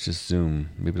 let's just zoom.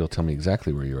 Maybe it'll tell me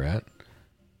exactly where you're at.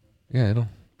 Yeah, it'll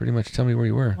pretty much tell me where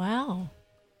you were. Wow.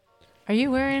 Are you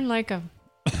wearing like an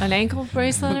ankle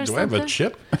bracelet or Do something? I have a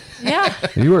chip? Yeah.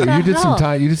 You did some hell?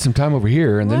 time. You did some time over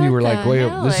here, and then What you were the like, "Wait,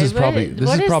 hell? this is What probably is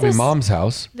this? Mom's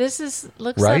house, This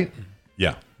looks right?" like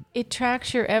Yeah. it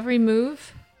tracks your every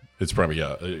move. It's probably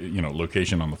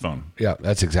location on the phone. Yeah,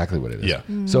 that's exactly what it is. Yeah.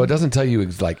 So it doesn't tell you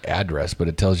like address, but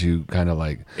it tells you kind of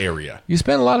like Area. you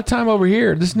spent a lot of time over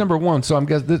here. This is number 1, so I'm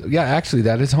guessing. Yeah, actually,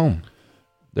 that is home.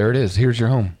 There it is. Here's your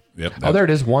home. Yep. Oh, there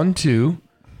it is. 1, 2,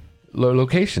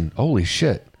 location. Holy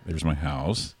shit. There's my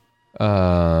house.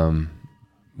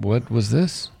 What was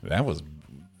this? That was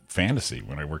Fantasy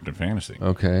when I worked in Fantasy.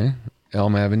 Okay,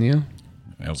 Elm Avenue.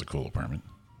 That was a cool apartment.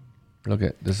 Look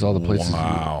at this is all the places.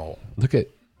 Wow. Look at.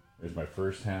 There's my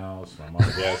first house, my mom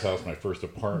and dad's house, my first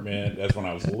apartment. That's when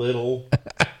I was little.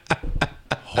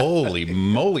 Holy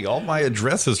moly! All my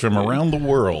addresses from around the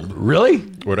world. Really?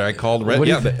 What I called What do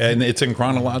you and it's in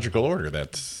chronological order.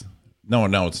 That's no,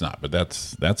 it's not. But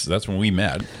that's when we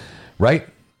met. Right.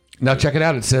 Now check it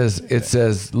out. It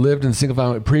says lived in single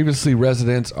family. Previously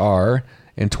residents are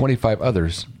and 25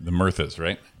 others. The Murthas,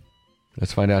 right?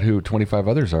 Let's find out who 25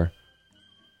 others are.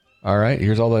 All right.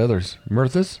 Here's all the others.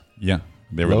 Murthas. Yeah,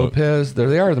 they were Lopez. There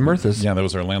they are. The Murthas. Yeah, that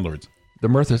was our landlords. The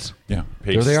Murthas. Yeah,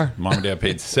 There they are. Mom and Dad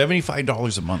paid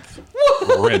 $75 a month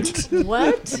rent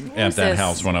What? at that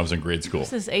house when I was in grade school.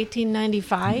 This is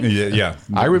 1895? Yeah.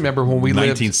 I remember when we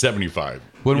lived 1975.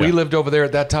 when we lived over there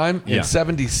at that time Yeah. in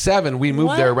 '77. We moved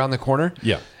What? there around the corner.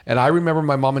 Yeah. And I remember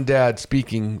my mom and dad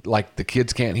speaking like the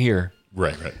kids can't hear,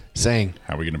 Right. saying,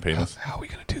 How are we going to pay this? "How are we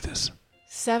going to do this?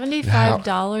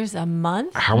 $75 a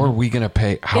month? How are we going to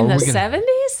pay? How In are the we gonna-"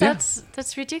 70s?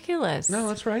 That's ridiculous. No,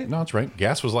 that's right. No, that's right.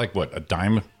 Gas was like, what, a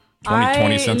dime?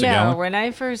 20 cents a gallon? when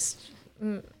I first...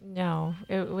 I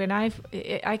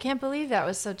can't believe that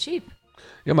was so cheap.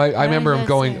 Yeah, I remember him that's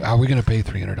going, it. "How are we going to pay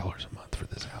 $300 a month for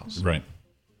this house? Right.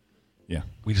 Yeah.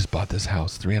 We just bought this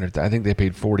house, $300. I think they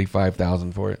paid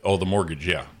 $45,000 for it. Oh, the mortgage,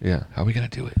 yeah. Yeah, how are we going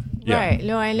to do it? Yeah. Right.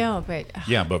 No, I know, but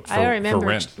Yeah, but I don't for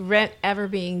remember rent. ever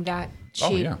being that cheap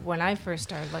Oh, yeah. when I first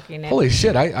started looking at Holy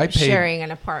shit! I paid sharing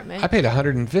an apartment. I paid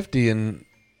 $150 in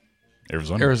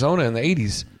Arizona in the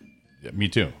 '80s. Yeah, me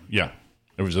too. Yeah.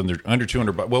 It was under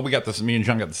 $200. Well, we got this. Me and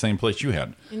John got the same place you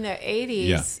had. in the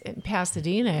 80s in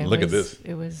Pasadena. Look at this.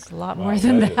 It was a lot more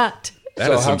than that.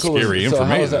 That is some scary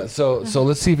information. So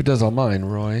let's see if it does on mine,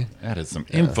 Roy. That is some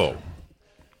info.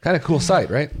 Kind of cool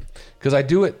site, right? Because I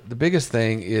do it. The biggest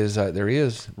thing is there he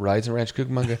is, rides in Ranch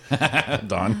Cucamonga.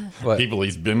 Don, What? people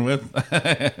he's been with.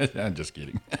 I'm just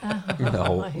kidding.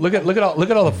 No, look at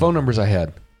all the phone numbers I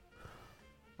had.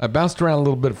 I bounced around a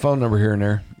little bit of phone number here and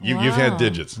there. You've had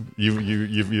digits.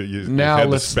 You've Now had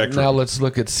the let's spectrum.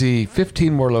 look at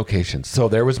 15 more locations. So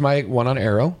there was my one on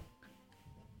Arrow.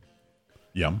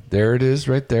 Yum. There it is,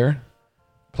 right there,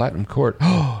 Platinum Court.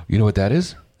 Oh, you know what that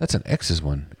is? That's an X's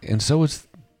one, and so is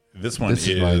This one This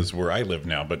is is where I live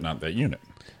now, but not that unit.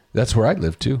 that's where I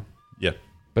live too. Yeah.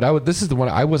 But this is the one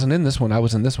I wasn't in. This one I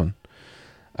was in this one.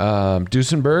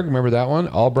 Duesenberg, remember that one?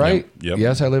 Albright. Yep.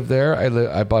 Yes, I live there.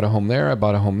 I bought a home there. I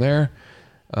bought a home there.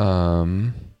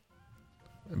 I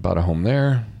bought a home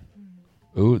there.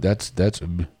 Ooh, that's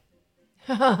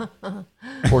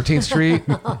 14th Street,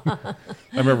 I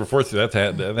remember that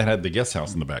had the guest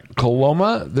house in the back.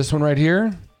 Coloma. This one right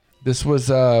here. This was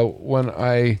when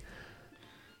I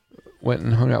went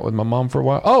and hung out with my mom for a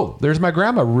while. Oh, there's my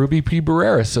grandma, Ruby P.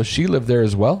 Barreras. So she lived there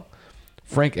as well.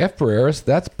 Frank F. Barreras,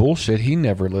 that's bullshit. He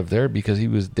never lived there because he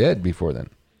was dead before then.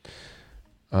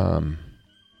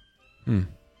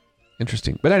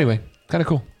 Interesting. But anyway, kind of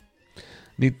cool.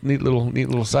 Neat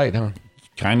little site, huh?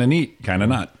 Kind of neat, kind of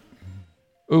not.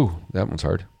 Ooh, that one's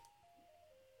hard.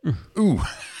 Ooh.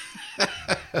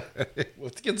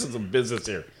 Let's get some business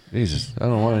here. Jesus, I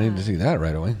don't want to need to see that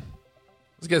right away.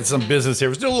 Let's get some business here.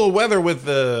 Let's do a little weather with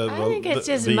the. I think it's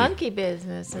just monkey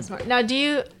business. Now,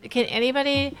 can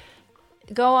anybody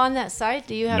go on that site?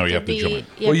 Do you have No, to you have to join.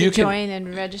 You join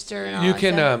and register and all You that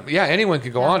can, stuff? yeah, anyone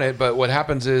can go on it. But what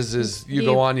happens is you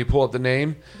go on, you pull up the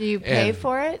name. Do you pay and,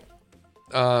 for it?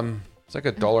 It's like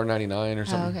 $1.99 or Oh,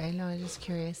 something. okay. No, I'm just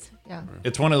curious. Yeah.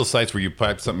 It's one of those sites where you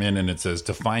pipe something in and it says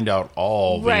to find out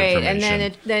all the Right, information.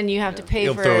 and then you have to pay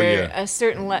He'll for throw you- a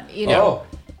certain, Oh.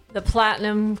 the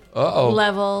platinum Uh-oh.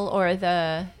 level or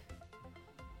the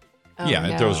Yeah,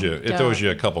 it no. throws you. It throws you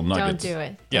a couple nuggets. Don't do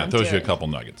it. Yeah, Don't it throws do you a it. couple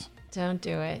nuggets. Don't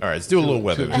do it. All right, let's do a little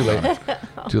weather. Too late.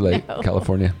 Too late. no.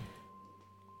 California.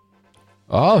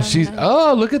 Oh, she's.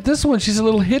 Oh, look at this one. She's a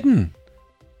little hidden.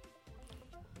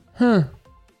 Huh.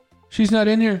 She's not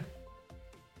in here.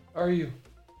 Are you?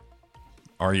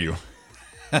 Are you?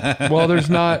 Well, there's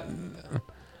not.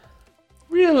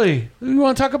 Really? You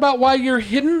want to talk about why you're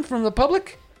hidden from the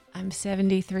public? I'm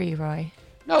 73, Roy.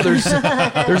 No, there's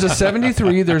a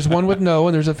 73, there's one with no,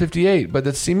 and there's a 58. But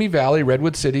that's Simi Valley,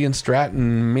 Redwood City, and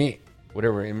Stratton,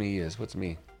 whatever ME is. What's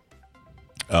me?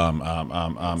 Maine.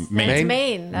 That's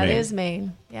Maine. That is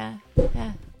Maine. Yeah.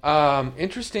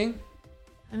 Interesting.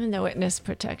 I'm in the witness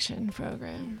protection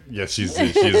program. Yeah, she's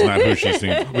not who she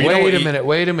seems. Well,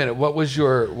 Wait a minute. What was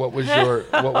your?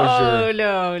 Oh,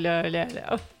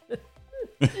 no.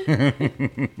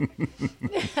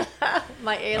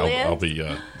 My alien? I'll be.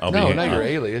 No, not your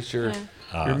alias. Your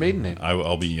maiden name.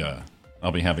 I'll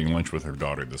be having lunch with her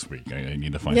daughter this week. I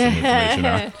need to find some information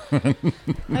out.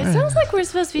 It sounds like we're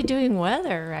supposed to be doing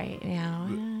weather right now.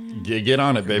 Get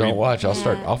on it, baby. Don't watch. I'll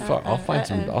start. I'll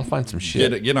find some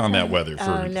shit. Get on that weather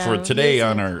for today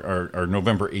on our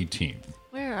November 18th.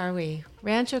 Where are we?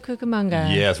 Rancho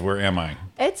Cucamonga. Yes, where am I?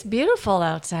 It's beautiful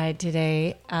outside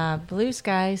today. Blue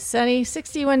sky, sunny,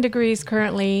 61 degrees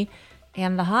currently.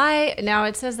 And the high, now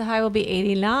it says the high will be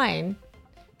 89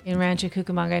 in Rancho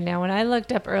Cucamonga. Now, when I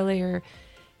looked up earlier,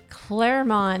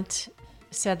 Claremont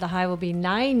said the high will be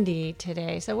 90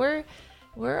 today. So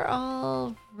we're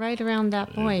all right around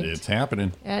that point. It's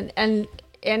happening. And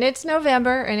it's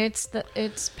November, and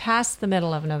it's past the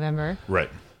middle of November. Right.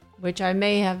 Which I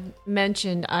may have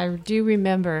mentioned. I do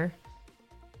remember.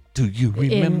 Do you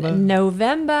remember? In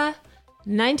November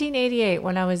 1988,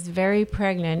 when I was very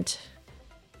pregnant,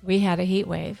 we had a heat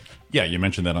wave. Yeah, you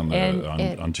mentioned that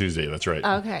on Tuesday. That's right.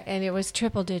 Okay, and it was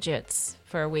triple digits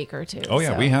for a week or two. Oh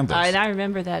yeah, we had those. And I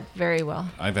remember that very well.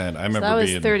 I remember that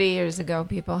was 30 years ago,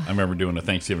 people. I remember doing a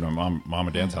Thanksgiving at mom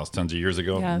and dad's house tons of years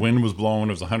ago. Yeah. Wind was blowing.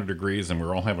 It was 100 degrees, and we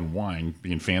were all having wine,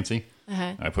 being fancy.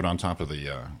 Uh-huh. I put on top of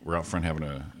we're out front having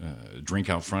a drink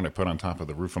out front. I put on top of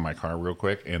the roof of my car real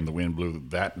quick, and the wind blew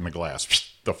that in the glass.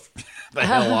 the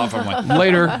hell off. I'm like,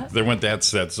 later. There went that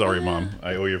set. Sorry, Mom.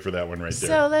 I owe you for that one right there.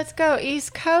 So let's go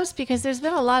East Coast, because there's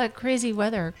been a lot of crazy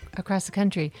weather across the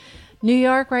country. New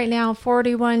York right now,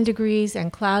 41 degrees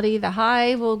and cloudy. The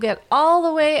high will get all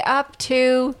the way up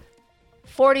to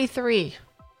 43.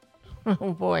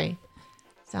 Oh, boy.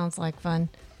 Sounds like fun.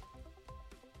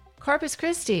 Corpus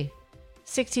Christi,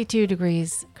 62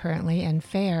 degrees currently and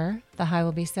fair. The high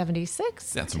will be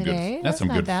 76 That's some today. good. That's some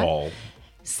not good bad. fall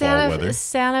weather.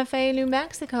 Santa Fe, New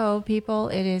Mexico, people.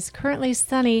 It is currently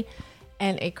sunny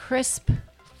and a crisp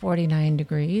 49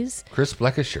 degrees. Crisp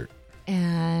like a shirt.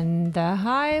 And the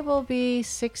high will be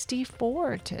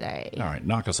 64 today. All right,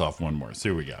 knock us off one more. See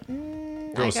what we got.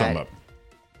 Throw something up.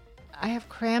 I have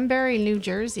Cranberry, New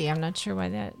Jersey. I'm not sure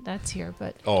why that's here,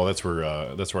 but Oh, that's where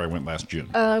I went last June.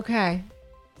 okay.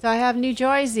 So I have New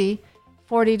Jersey,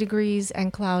 40 degrees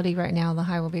and cloudy right now. The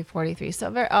high will be 43. So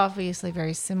very obviously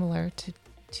very similar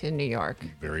to New York.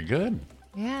 Very good.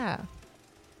 Yeah.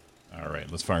 All right,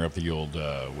 let's fire up the old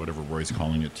whatever Roy's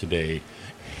calling it today,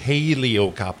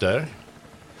 heliocopter.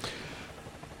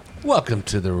 Welcome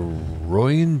to the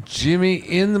Roy and Jimmy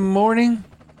in the morning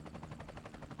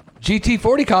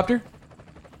GT40 copter.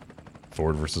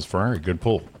 Ford versus Ferrari. Good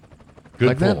pull. Good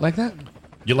Like pull. that? Like that?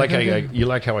 You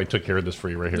like how I took care of this for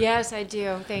you right here? Yes, I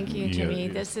do. Thank you, Jimmy.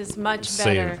 Yeah, This is much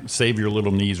better. Save your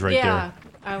little knees right Yeah,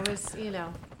 I was, there.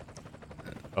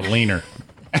 A leaner.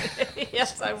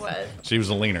 yes, I was. She was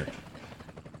a leaner.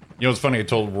 You know, it's funny. I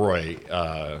told Roy,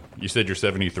 you said you're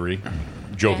 73,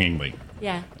 jokingly.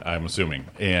 Yeah. I'm assuming.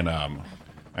 And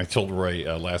I told Roy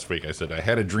last week, I said, I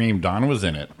had a dream Don was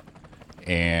in it,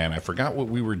 and I forgot what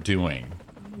we were doing.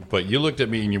 But you looked at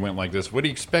me and you went like this, what do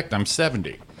you expect? I'm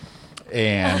 70.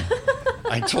 And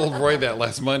I told Roy that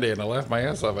last Monday, and I laughed my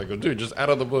ass off. I go, dude, just out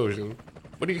of the blue. She goes,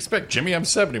 what do you expect? Jimmy, I'm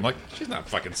 70. I'm like, she's not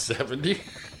fucking 70.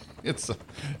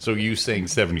 So you saying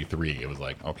 73, it was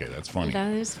like, okay, that's funny.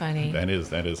 That is funny. That is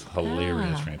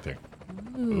hilarious right there.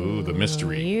 Ooh, the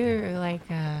mystery. You're like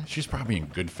She's probably in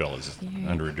Goodfellas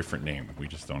under a different name. We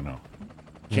just don't know.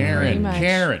 Pretty much.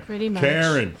 Karen. Pretty much.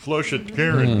 Karen. Flush it,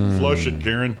 Karen. Flush it,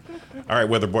 Karen. All right,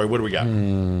 Weather Boy, what do we got?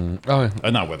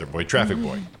 Not Weather Boy, Traffic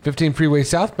Boy. 15 freeway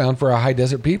southbound for our high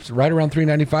desert peeps. Right around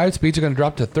 395. Speeds are going to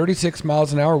drop to 36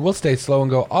 miles an hour. We'll stay slow and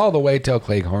go all the way till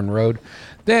Cleghorn Road.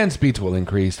 Then speeds will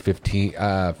increase 15.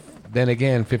 Then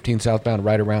again, 15 southbound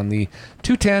right around the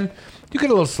 210. You get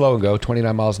a little slow and go,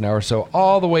 29 miles an hour. So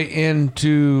all the way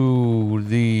into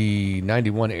the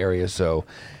 91 area. So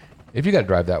if you got to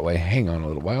drive that way, hang on a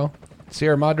little while.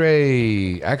 Sierra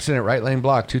Madre, accident, right lane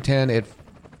block, 210 at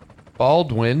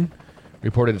Baldwin,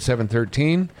 reported at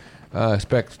 7:13.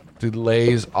 Expect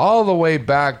delays all the way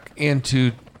back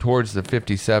into towards the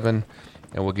 57,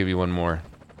 and we'll give you one more,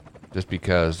 just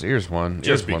because. Here's one.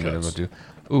 Just Here's because. One that we'll do.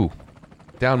 Ooh,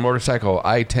 down motorcycle,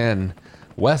 I-10,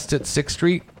 west at 6th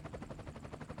Street.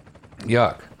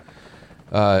 Yuck.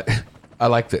 I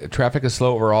like the traffic is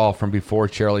slow overall from before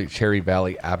Cherry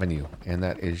Valley Avenue, and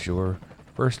that is your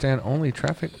first and only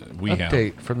traffic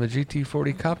update from the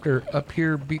GT40 copter up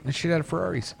here beating the shit out of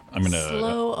Ferraris. I'm gonna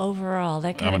Slow overall.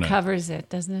 That kind of covers it,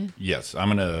 doesn't it? Yes, I'm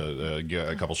gonna give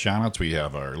a couple shout outs. We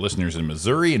have our listeners in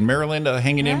Missouri and Maryland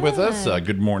hanging in with us.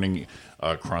 Good morning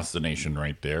across the nation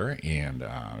right there, and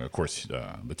of course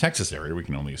the Texas area. We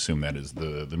can only assume that is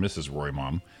the Mrs. Roy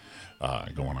mom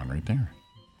going on right there.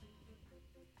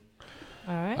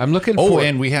 All right. I'm looking for. Oh,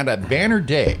 and we had a banner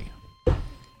day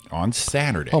on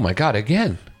Saturday. Oh my God!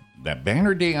 Again. That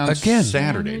banner day on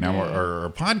Saturday. Now our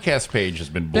podcast page has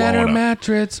been blown Banner up.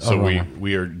 Mattress. So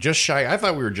we are just shy. I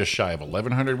thought we were just shy of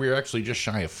 1,100. We were actually just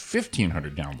shy of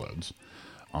 1,500 downloads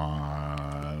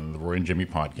on the Roy and Jimmy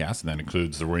podcast, and that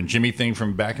includes the Roy and Jimmy thing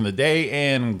from back in the day,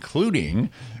 and including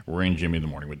Roy and Jimmy in the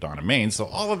Morning with Donna Main. So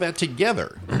all of that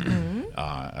together,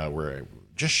 we're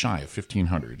just shy of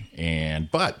 1,500.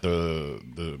 But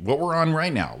the what we're on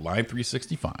right now,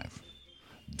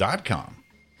 live365.com.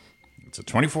 It's a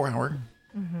 24-hour,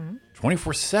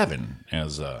 24/7,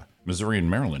 as Missouri and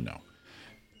Maryland know.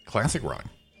 Classic rock.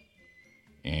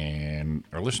 And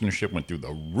our listenership went through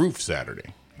the roof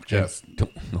Saturday. Just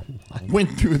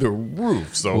went through the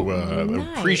roof. So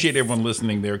Nice. appreciate everyone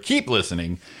listening there. Keep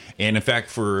listening. And in fact,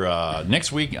 for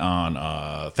next week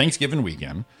on Thanksgiving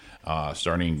weekend,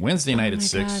 starting Wednesday night at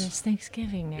 6. God, it's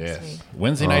Thanksgiving next week.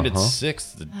 Wednesday night at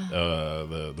 6.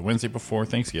 The Wednesday before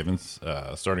Thanksgiving,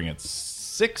 starting at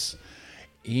 6.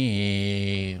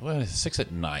 6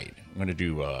 at night. I'm gonna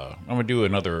do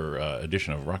another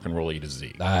edition of Rock and Roll A to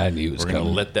Z. I knew it was We're gonna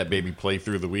coming. let that baby play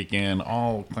through the weekend.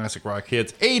 All classic rock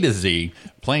hits, A to Z,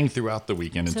 playing throughout the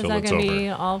weekend So until is that it's going over. to be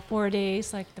all 4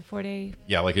 days, like the 4-day?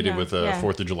 Yeah, like I did with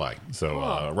 4th of July. So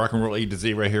Cool. Rock and Roll A to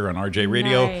Z right here on RJ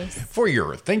Radio Nice. for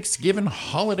your Thanksgiving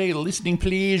holiday listening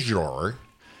pleasure.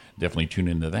 Definitely tune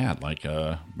into that, like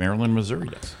Maryland, Missouri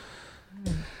does.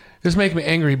 This makes me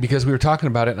angry because we were talking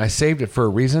about it and I saved it for a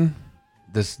reason.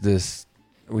 This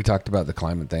we talked about the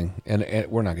climate thing, and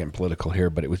we're not getting political here,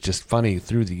 but it was just funny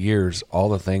through the years, all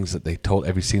the things that they told.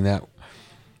 Have you seen that?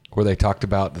 Where they talked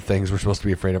about the things we're supposed to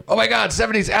be afraid of. Oh my God,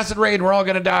 70s acid rain, we're all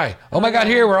gonna die. Oh my God,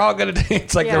 here we're all gonna die.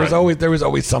 It's like there was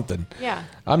always something. Yeah.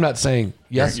 I'm not saying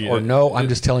yes or no. I'm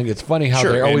just telling you it's funny how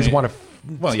they always want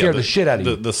to scare the shit out of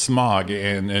you. The smog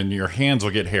and your hands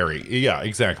will get hairy. Yeah,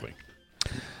 exactly.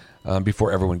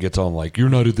 Before everyone gets on like, you're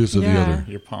not at this or the Yeah. other.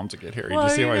 Your palms will get hairy. Well,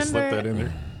 Do you see how I remember- slipped that in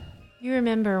there? You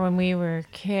remember when we were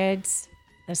kids,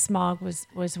 the smog was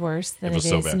worse than It was it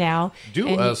so is bad. now.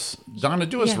 And Donna,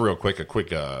 do us Yeah. real quick, a quick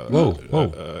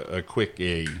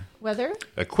weather?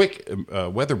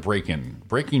 weather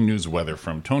breaking news weather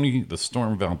from Tony the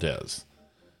Storm Valdez.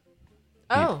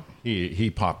 Oh, He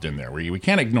popped in there. We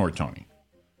can't ignore Tony.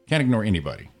 Can't ignore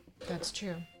anybody. that's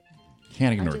true.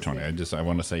 Can't ignore just Tony. I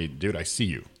want to say, dude, I see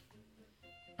you.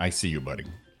 I see you, buddy.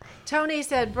 Tony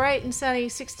said bright and sunny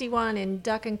 61 in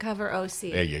duck and cover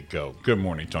OC. There you go. Good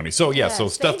morning, Tony. So yeah, so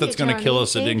Yes, stuff thank that's you, going to kill Tony.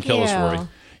 us, it didn't Thank kill us, you. Roy.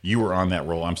 You were on that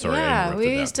roll. I'm sorry. I Yeah, interrupted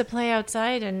we that. used to play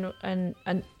outside and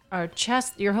our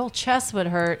chest, your whole chest would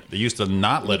hurt. They used to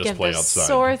not let You'd us get play the outside.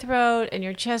 sore throat and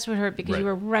your chest would hurt because Right. you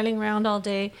were running around all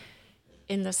day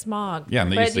in the smog. Yeah,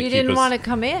 and they but used to you keep didn't us- want to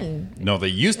come in. No, they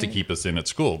used to keep us in at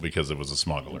school because it was a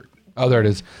smog alert. Oh, there it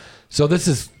is. So this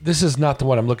is not the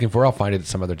one I'm looking for. I'll find it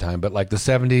some other time. But like the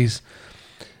 70s,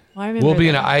 Well, I remember we'll be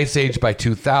in that. an ice age by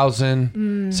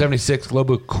 2000. 76,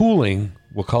 global cooling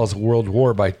will cause a world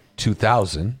war by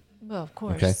 2000. Well, of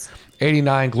course. Okay.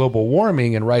 89, global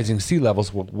warming and rising sea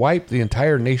levels will wipe the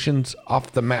entire nations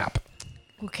off the map.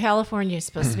 Well, California is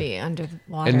supposed to be under the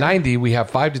water. In 90, we have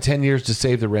 5 to 10 years to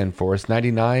save the rainforest.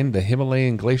 99, the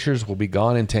Himalayan glaciers will be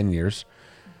gone in 10 years.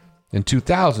 In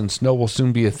 2000, snow will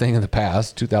soon be a thing of the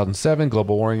past. 2007,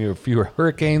 global warming with fewer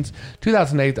hurricanes.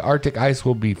 2008, the Arctic ice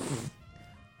will be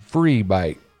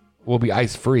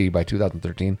ice free by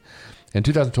 2013. In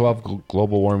 2012,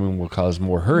 global warming will cause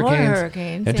more hurricanes.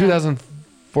 hurricanes, In yeah.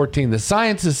 2014, the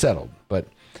science is settled, but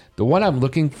the one I'm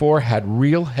looking for had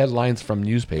real headlines from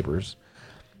newspapers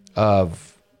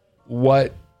of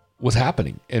what was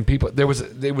happening, and people there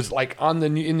was like in the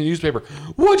newspaper,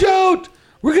 watch out,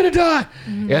 we're gonna die.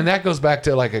 And that goes back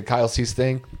to like a Kyle Cease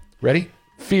thing. Ready?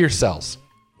 Fear cells.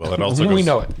 Well, it also We goes,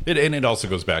 know it. And it also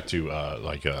goes back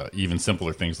to even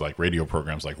simpler things like radio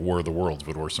programs like War of the Worlds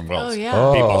with Orson Welles. Oh,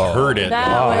 yeah. People heard it,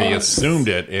 they was- assumed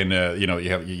it, and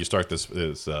you start this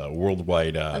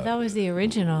worldwide that was the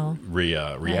original.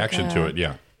 reaction to it.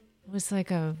 Yeah. It was like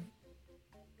a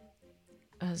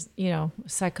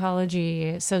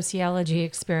psychology, sociology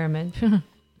experiment.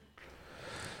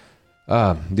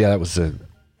 Yeah, that was a.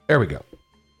 There we go.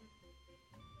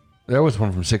 There was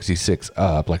one from 66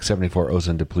 up, like 74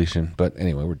 ozone depletion. But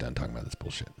anyway, we're done talking about this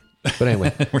bullshit. But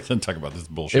anyway, We're going to talk about this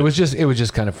bullshit. it was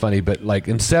just kind of funny. But like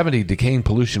in 70, decaying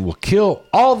pollution will kill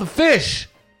all the fish.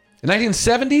 In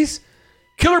 1970s,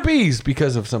 killer bees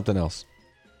because of something else.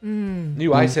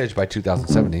 New ice edge by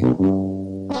 2070.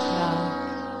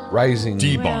 Rising.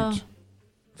 debunked.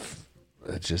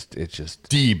 It's just.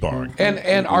 Debunked.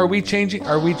 And are we changing?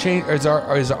 Are we change? Is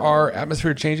our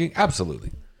atmosphere changing?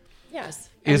 Absolutely. Yes.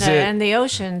 Is and the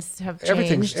oceans have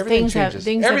changed. Everything changes.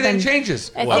 Things Everything have been,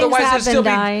 changes. and Otherwise, things it'd have been still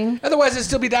dying. be. Otherwise, it'd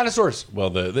still be dinosaurs. Well,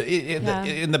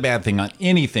 the bad thing on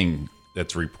anything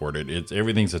that's reported,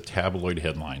 everything's a tabloid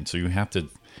headline. So you have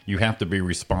to be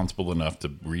responsible enough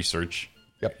to research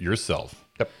yourself.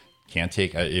 Yep. Can't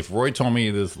take if Roy told me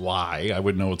this lie, I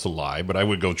would know it's a lie, but I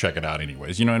would go check it out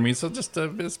anyways. You know what I mean? So just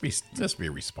be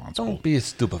responsible. Don't be a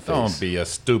stupid face. Don't be a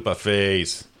stupid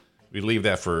face. We leave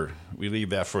that for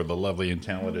the lovely and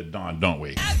talented Dawn, don't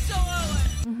we?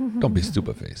 Don't be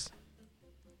stupid face.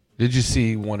 Did you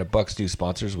see one of Buck's new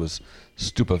sponsors was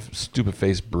Stupid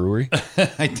Face Brewery?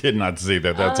 I did not see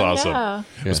that. That's awesome. Yeah.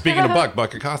 Well, speaking of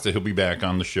Buck Acosta, he'll be back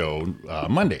on the show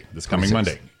Monday, this coming 26th.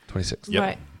 Monday. 26th. Yep.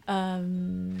 Right.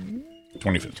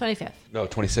 25th. 25th. No,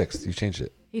 26th. You changed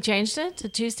it. You changed it to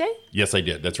Tuesday? Yes, I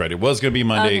did. That's right. It was going to be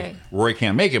Monday. Okay. Roy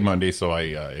can't make it Monday, so I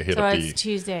hit So up it's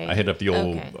Tuesday. I hit up the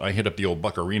old. Okay. I hit up the old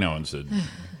Buccarino and said,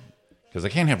 because I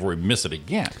can't have Roy miss it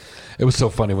again. It was so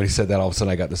funny when he said that. All of a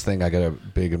sudden, I got this thing. I got a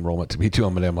big enrollment to be to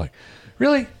him, and I'm like,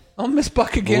 really? I'll miss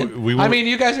Buck again. We I mean,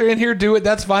 you guys are in here. Do it.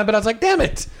 That's fine. But I was like, damn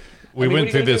it. We what are went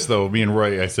you through gonna this, though, me and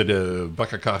Roy. I said,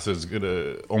 Buck Acosta is going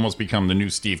to almost become the new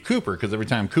Steve Cooper, because every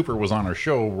time Cooper was on our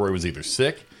show, Roy was either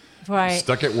sick, Right.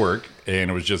 stuck at work, and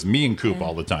it was just me and Coop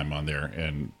all the time on there.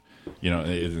 And,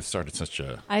 it started such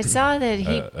a... I saw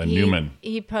that Newman.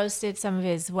 he posted some of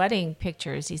his wedding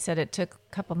pictures. He said it took a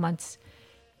couple months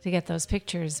to get those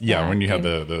pictures. Yeah, back. when you have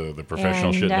the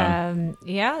professional shit done.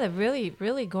 Yeah, they're really,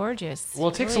 really gorgeous. Well,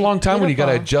 it takes Really a long time when you got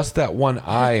to beautiful. adjust that one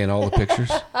eye in all the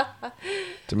pictures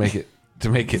to make it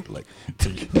like.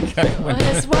 Well,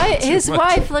 his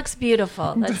wife looks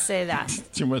beautiful. Let's say that.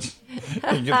 Too much.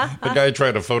 The guy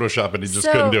tried to Photoshop it. He just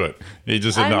So, couldn't do it. He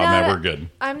just said, "No, man, we're good."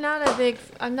 I'm not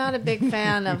a big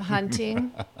fan of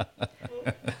hunting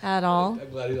at all. I'm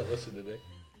glad you don't listen today.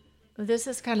 This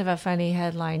is kind of a funny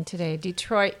headline today.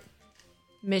 Detroit,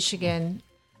 Michigan.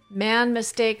 Man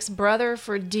mistakes brother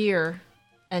for deer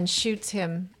and shoots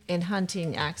him in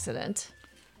hunting accident.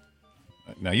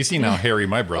 Now you see how hairy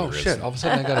my brother Oh is. shit! All of a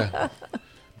sudden,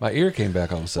 my ear came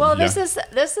back. All of a sudden. Well, Yeah.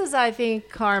 this is I think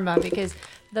karma, because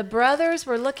the brothers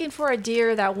were looking for a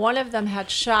deer that one of them had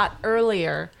shot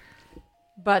earlier,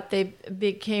 but they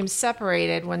became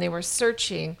separated when they were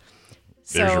searching.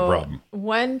 There's your problem.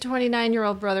 One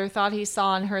 29-year-old brother thought he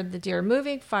saw and heard the deer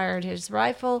moving, fired his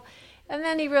rifle, and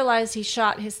then he realized he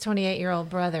shot his 28-year-old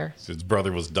brother. His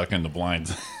brother was ducking the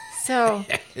blinds. So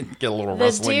Get a little The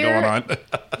rustling deer- going on.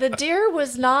 the deer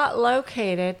was not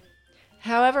located.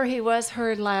 However, he was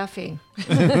heard laughing.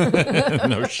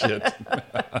 No shit.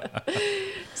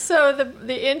 So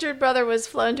the injured brother was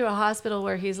flown to a hospital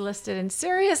where he's listed in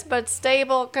serious but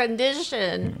stable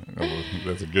condition. Oh, well,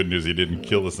 that's the good news. He didn't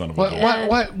kill the son of a What?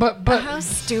 bitch. What? But. How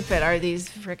stupid are these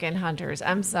freaking hunters?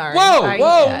 I'm sorry. Whoa! I-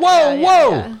 Whoa! yeah, Whoa! yeah,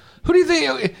 Whoa! yeah. Who do you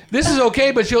think? This is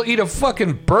okay, but you'll eat a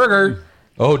fucking burger.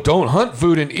 Oh, don't hunt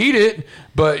food and eat it,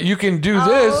 but you can do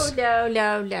this. Oh,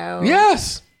 no.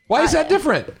 Yes. Why is that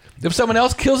different? If someone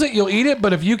else kills it, you'll eat it,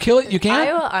 but if you kill it, you can't?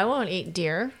 I won't eat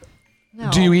deer. No.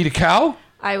 Do you eat a cow?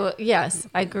 I will. Yes,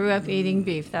 I grew up eating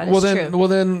beef. That is true. Well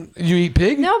then, you eat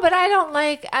pig? No, but I don't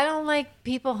like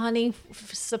people hunting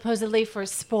supposedly for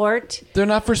sport. They're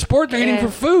not for sport. They're eating for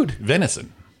food.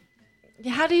 Venison.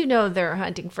 How do you know they're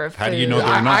hunting for food? How do you know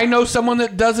they're not? I know someone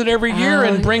that does it every year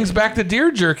and brings back the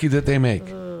deer jerky that they make.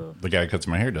 The guy who cuts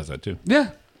my hair does that too.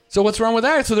 Yeah. So what's wrong with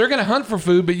that? So they're going to hunt for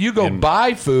food, but you go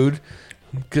buy food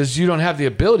because you don't have the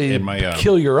ability to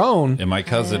kill your own. And my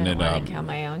cousin I in don't wanna kill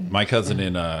my own. my cousin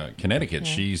in Connecticut,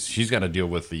 she's got to deal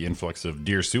with the influx of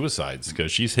deer suicides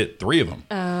because she's hit 3 of them.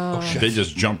 Oh, They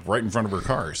just jumped right in front of her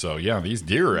car. So yeah, these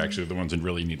deer are actually the ones that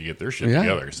really need to get their shit Yeah.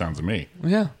 together. Sounds to me.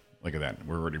 Yeah. Look at that.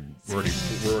 We're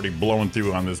already blowing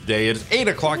through on this day. It's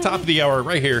 8:00, top of the hour,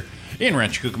 right here In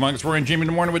Rancho Cucamonga, we're in Jimmy in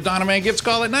the Morning with Donna Mae. Give us a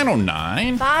call at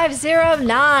 909.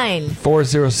 509.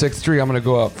 4063. I'm going to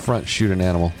go up front, shoot an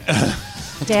animal.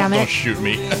 Damn Don't it. shoot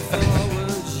me.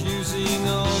 Using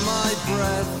all my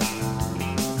breath.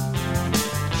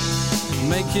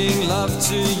 Making love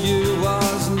to you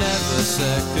was never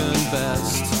second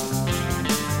best.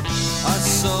 I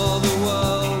saw the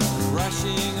world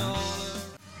crashing on.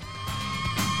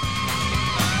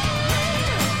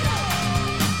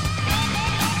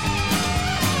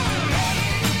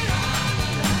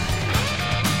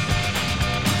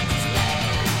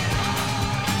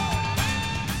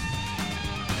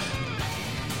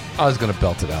 I was going to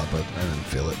belt it out, but I didn't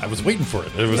feel it. I was waiting for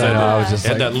it. It was I that, know, I was just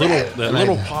had like, that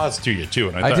little pause to you, too.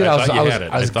 And I did. thought you had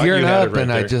it. I was thought you gearing had it up, right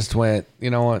and I there. just went, you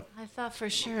know what? I thought for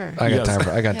sure. I got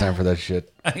Yes. time for that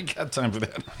shit. I ain't got time for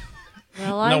that.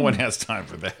 Well, No one has time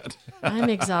for that. I'm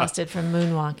exhausted from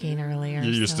moonwalking earlier.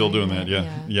 You're so still doing I-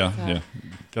 that, yeah.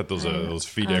 Got those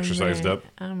feet exercised up.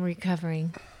 I'm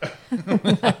recovering.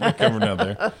 Covering out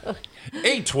there.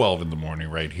 8:12 in the morning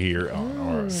right here.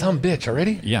 Some bitch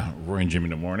already? Yeah, we're in Jimmy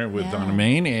in the Morning with Yeah. Donna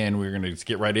Main, and we're going to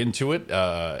get right into it.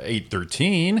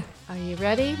 8:13. Are you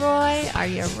ready, Roy? Are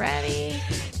you ready?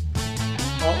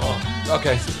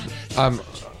 Okay.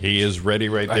 He is ready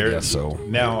right there. guess so.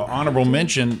 Now, honorable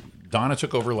mention, Donna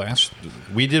took over last.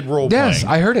 We did role Yes,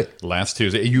 playing. I heard it. Last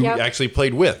Tuesday. You Yep. actually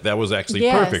played with. That was actually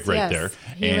Yes, perfect right yes. there.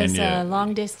 He was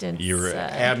long distance. You're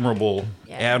admirable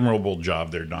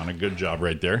job there, Donna. Good job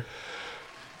right there.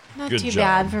 Not good too job.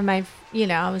 bad for my,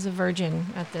 I was a virgin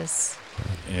at this.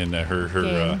 And her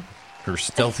Game. her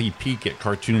stealthy peek at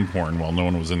cartoon porn while no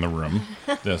one was in the room.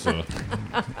 That's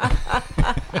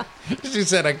she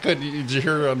said I couldn't. Did you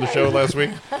hear her on the show last week?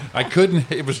 I couldn't.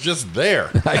 It was just there.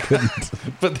 I couldn't.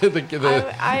 But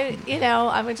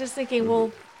I was just thinking,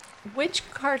 well, which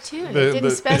cartoon? It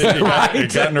didn't specify.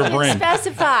 It got in her brain.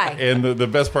 Specify. And the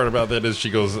best part about that is she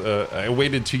goes, I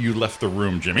waited till you left the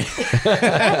room, Jimmy.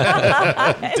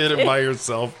 Did it by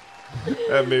yourself.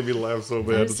 That made me laugh so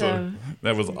bad. So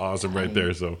that was awesome right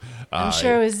there. So I'm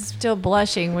sure I was still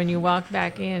blushing when you walked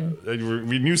back in.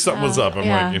 We knew something was up. I'm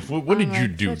yeah. like, what did you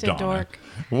do, such a Donna? dork.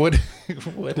 What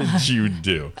did you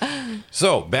do?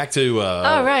 So back to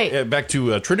All right. back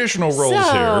to traditional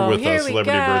roles here with here we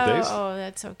celebrity go. birthdays. Oh,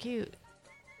 that's so cute.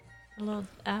 Little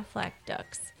Aflac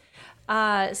ducks.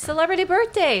 Celebrity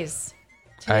birthdays.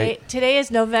 Today is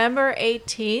November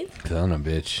 18th. Son of a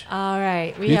bitch. All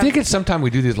right. You think it's sometime we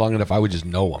do these long enough, I would just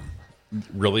know them.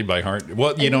 Really by heart?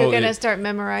 Well, you're going to start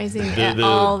memorizing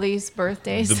all these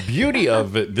birthdays. The beauty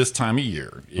of it this time of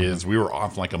year is we were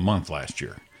off like a month last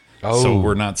year. Oh. So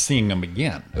we're not seeing them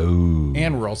again. Oh.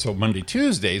 And we're also Monday,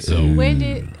 Tuesday. So When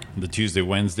did the Tuesday,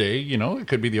 Wednesday, it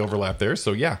could be the overlap there.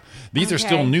 So yeah, these are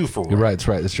still Okay. new for You're right. It's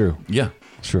right. It's true. Yeah.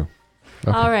 It's true.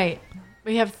 Okay. All right.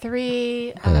 We have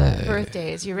 3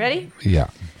 birthdays. You ready? Yeah.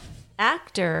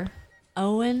 Actor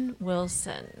Owen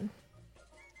Wilson.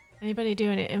 Anybody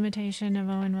doing an imitation of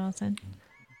Owen Wilson?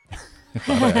 I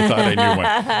thought I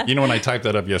knew one. When I typed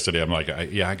that up yesterday, I'm like, I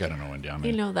got to know one down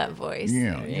there. You know that voice.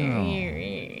 Yeah.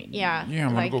 Yeah. Yeah,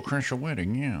 I'm like, going to go crash a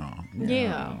wedding. Yeah.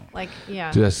 Yeah. Like,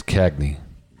 yeah. Just Cagney.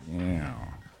 Yeah.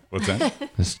 What's that?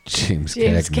 That's James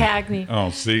James Cagney. Cagney. Oh,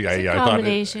 see, I thought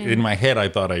combination. in my head I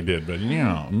thought I did, but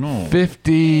no.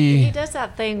 50. He does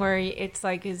that thing where it's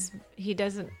like he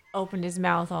doesn't open his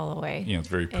mouth all the way. Yeah, it's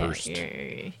very pursed.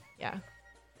 Yeah.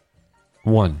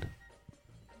 1.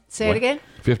 Say What? it again.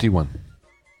 51.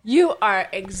 You are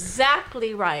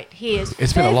exactly right. He is.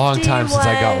 It's been a long time since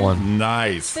I got one.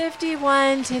 Nice.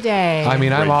 51 today. I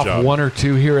mean, I'm Great off job. 1 or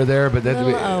 2 here or there, but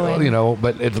Little Owen.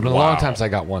 but it's been a long time since I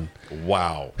got one.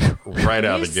 Wow. Right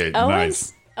out of the gate.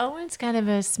 Nice. Owen's kind of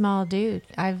a small dude.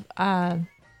 I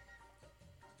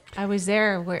was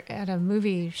there at a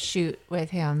movie shoot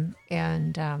with him,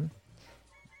 and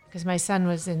because my son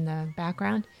was in the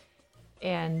background,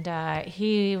 and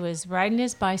he was riding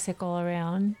his bicycle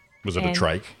around. Was it a and-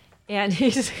 trike? And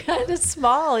he's kind of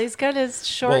small. He's kind of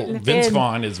short Well, and Vince thin.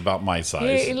 Vaughn is about my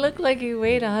size. He looked like he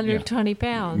weighed 120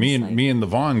 pounds. Me like- and the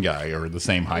Vaughn guy are the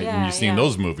same height, and Yeah, you've seen yeah.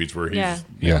 those movies where he's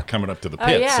Yeah. coming up to the Oh,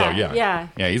 pit. yeah, So yeah.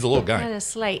 he's a little kind guy. of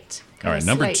slate. All right,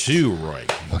 number 2, Roy.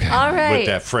 Okay. All right. With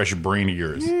that fresh brain of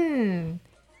yours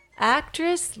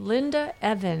Actress Linda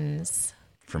Evans.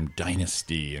 from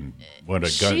Dynasty and what a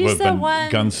She's the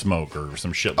one- Gunsmoke or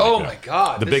some shit like Oh, that. my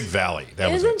God. The Big Valley. That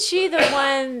was Isn't it. she the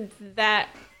one that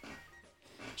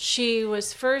she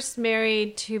was first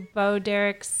married to Bo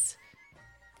Derek's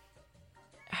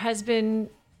husband?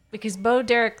 Because Bo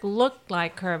Derek looked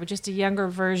like her, but just a younger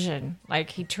version. Like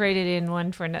he traded in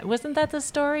one for another. Wasn't that the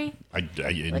story? I had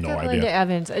Look no at idea. Linda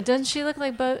Evans. Doesn't she look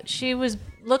like Bo? She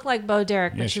looked like Bo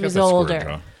Derek, Yeah, but she she got was that square older.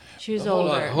 jaw. She was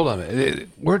older. Hold on.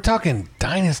 We're talking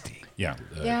dynasty. Yeah.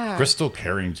 Yeah. Crystal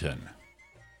Carrington.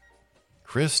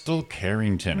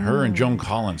 Her and Joan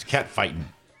Collins, cat fighting.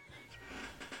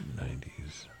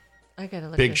 90s. I gotta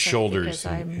look Big this up shoulders. because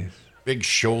I'm Big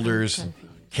shoulders. confused.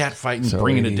 Cat fighting, So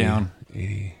bringing 80, it down.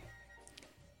 80.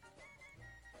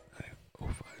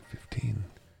 05, 15.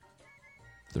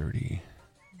 30.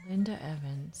 Linda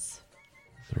Evans.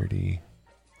 30.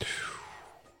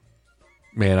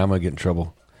 Man, I'm going to get in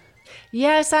trouble.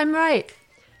 Yes, I'm right.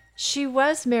 She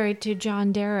was married to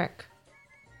John Derrick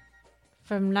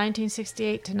from 1968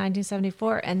 to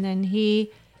 1974, and then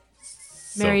he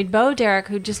married Bo Derek,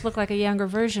 who just looked like a younger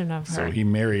version of her. So he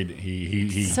married.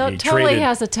 He totally traded,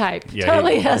 has a type. Yeah,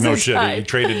 totally has no a shit. type. He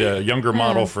traded a younger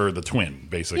model for the twin,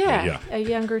 basically. Yeah. a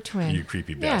younger twin. You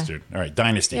creepy Yeah. bastard. All right,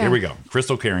 Dynasty. Yeah. Here we go.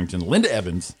 Crystal Carrington, Linda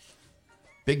Evans,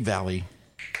 Big Valley.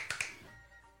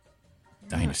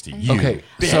 Dynasty. You Okay,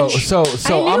 bitch. so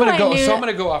I I'm knew gonna go. I knew- So I'm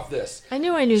gonna go off this. I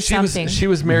knew I knew something. She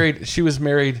was married. She was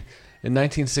married in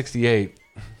 1968.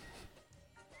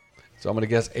 So I'm gonna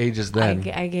guess ages then,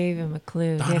 I gave him a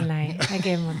clue, didn't I? I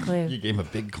gave him a clue. You gave him a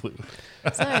big clue.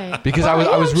 Sorry. because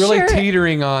Well, I was I'm really sure-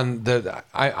 teetering on the.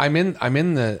 I'm in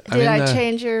the. Did I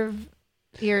change your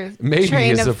Maybe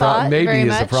train is of the thought problem. Maybe very is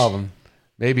the much? problem.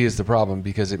 Maybe is the problem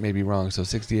because it may be wrong. So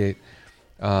 68.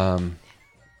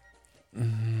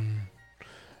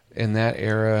 In that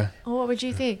era. Well, what would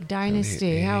you think?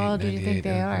 Dynasty. How old do you think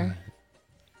they are?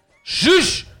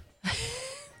 Shush!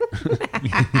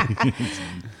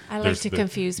 I like to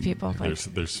confuse people. But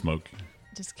There's smoke.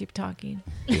 just keep talking.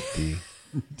 50.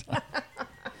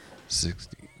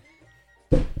 60.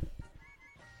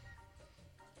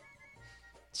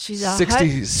 She's 60,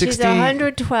 She's 60,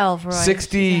 112, Roy.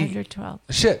 60 She's 112.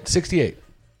 Shit, 68.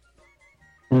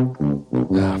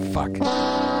 Ah, fuck.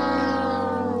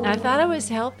 I thought I was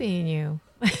helping you.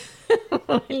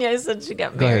 When I said she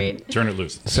got Go ahead. married. Turn it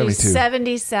loose. 72. She's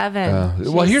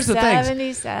 77. Well, here's the thing.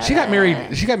 77. She got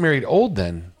married. She got married old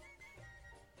then,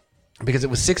 because it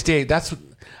was 68. That's.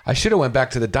 I should have went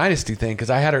back to the dynasty thing because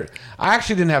I had her. I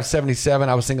actually didn't have 77.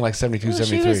 I was thinking like 72, Well, she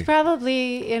 73. was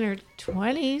probably in her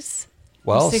 20s.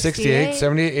 Well, 68. 68,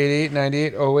 78, 88,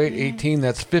 98, 08, 18.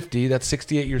 That's 50. That's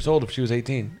 68 years old if she was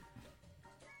 18.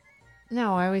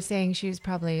 No, I was saying she was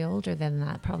probably older than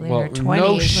that. Probably Well, in her 20s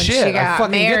no when shit. she got I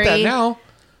fucking married. get that now.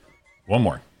 One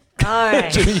more. All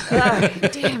right. All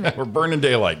right. Damn it. We're burning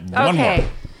daylight. One Okay. more.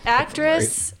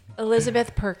 Actress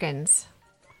Elizabeth Perkins.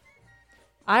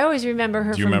 I always remember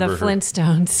her Do you from the remember her?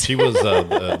 Flintstones. She was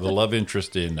the love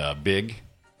interest in Big.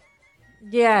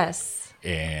 Yes.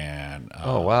 And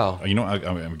Oh, wow. You know,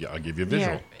 I'll give you a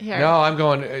visual. Here. No, I'm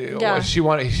going. Yeah. She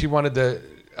wanted the.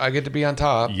 I get to be on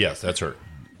top. Yes, that's her.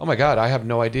 Oh my god, I have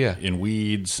no idea. In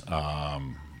Weeds.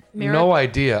 No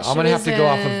idea. I'm gonna have to go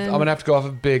off of. in- I'm gonna have to go off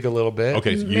of Big a little bit.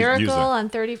 Okay, use Miracle that. on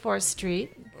 34th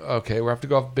Street. Okay, we have to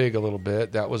go off Big a little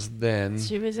bit. That was then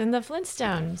She was in the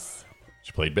Flintstones.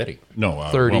 She played Betty. No,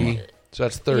 30. Wilma. So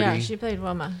that's 30. Yeah, she played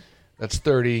Wilma. That's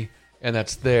 30, and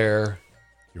that's there.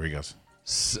 Here he goes.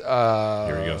 Here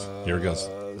Here he goes. Here he goes.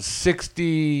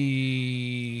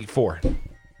 64. I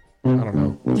don't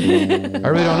know. I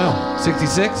really don't know.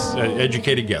 66.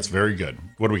 Educated guess. Very good.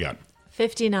 What do we got?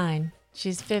 59.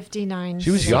 She's 59.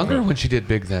 She was younger when she did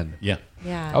Big then. Yeah.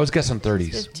 Yeah. I was guessing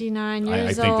 30s. 59 I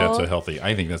years think old. that's a healthy.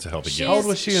 I think that's a healthy How old guess.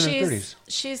 was she in her she's- 30s?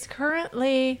 She's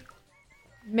currently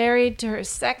married to her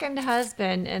second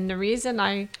husband, and the reason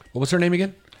I What was her name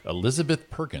again? Elizabeth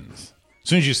Perkins. As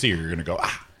soon as you see her, you're gonna go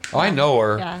ah. Oh, I know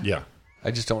her. Yeah.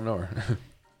 I just don't know her.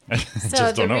 so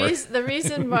Just don't know her. the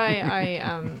reason why I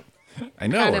I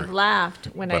know kind her, of laughed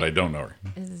when but I don't know her.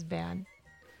 This is bad.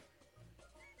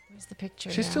 Where's the picture?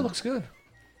 She now? still looks good.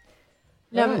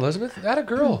 No, Yeah, but- Elizabeth. That a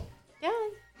girl. Yeah,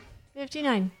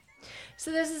 59.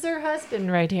 So this is her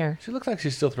husband right here. She looks like she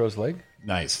still throws leg.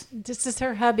 Nice. This is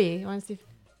her hubby. You want to see?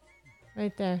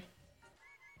 Right there.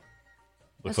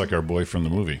 Looks like our boy from the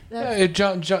movie. Yeah,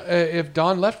 if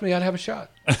Dawn left me, I'd have a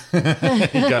shot. He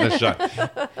got a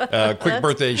shot. Quick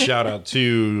birthday shout out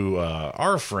to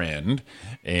our friend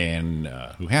and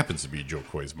who happens to be Joe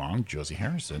Coy's mom, Josie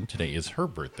Harrison. Today is her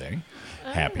birthday.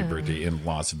 Happy birthday in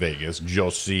Las Vegas,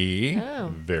 Josie.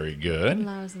 Oh. Very good.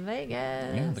 Las Vegas.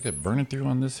 Yeah, look at burning through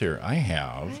on this here. I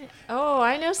have. Oh,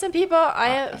 I know some people. I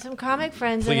have some comic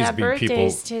friends that Please have be people.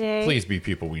 birthdays today. Please be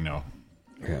people we know.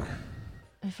 Yeah.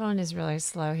 My phone is really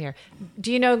slow here.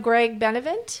 Do you know Greg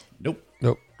Benevent? Nope.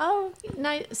 Nope. Oh,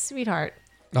 nice, sweetheart.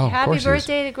 Oh, of Happy course he is.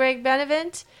 birthday to Greg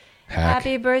Benevent. Hack.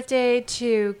 Happy birthday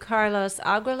to Carlos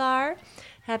Aguilar.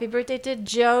 Happy birthday to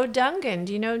Joe Dungan.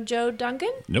 Do you know Joe Dungan?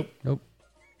 Nope. Nope.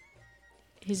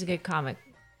 He's a good comic.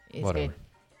 He's Whatever. good.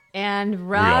 And all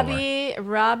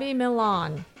Robbie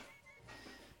Milan.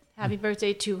 Happy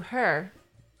birthday to her.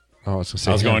 Oh, I was,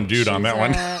 gonna say him. going dude on that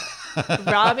one.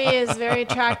 Robbie is a very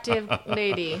attractive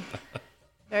lady.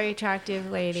 Very attractive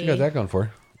lady. She got that going for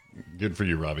her. Good for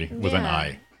you, Robbie. With an Yeah.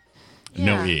 I.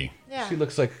 No E. Yeah. She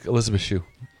looks like Elizabeth Shue.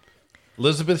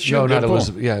 Elizabeth Shue. No, good not pull.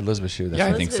 Elizabeth. Yeah, Elizabeth Shue. That's Yeah, I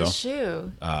right. think so. Elizabeth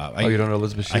Shue. Oh, you don't know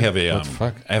Elizabeth Shue? I have a What the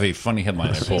fuck? I have a funny headline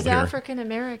I pulled She's here. African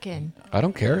American. I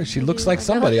don't care. She looks like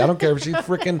somebody. I don't care if she's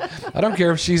freaking. I don't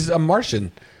care if she's a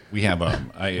Martian. We have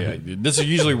this is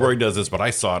usually Roy does this, but I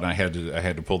saw it and I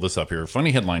had to pull this up here.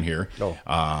 Funny headline here. Oh.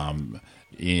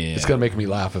 In- It's gonna make me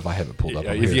laugh if I have it pulled up.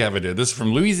 over if you here. have it, this is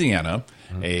from Louisiana.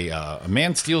 A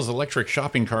man steals electric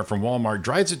shopping cart from Walmart,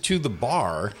 drives it to the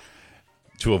bar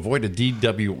to avoid a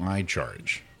DWI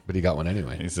charge. But he got one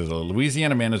anyway. He says a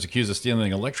Louisiana man is accused of stealing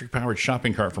an electric-powered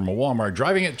shopping cart from a Walmart,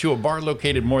 driving it to a bar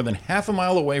located more than half a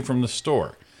mile away from the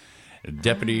store. A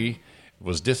deputy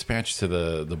was dispatched to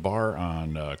the bar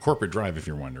on Corporate Drive, if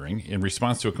you're wondering, in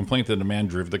response to a complaint that a man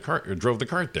drove the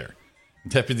cart there.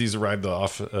 Deputies arrived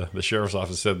off the sheriff's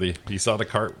office, said he saw the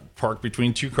cart parked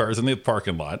between two cars in the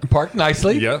parking lot. Parked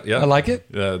nicely. Yeah. I like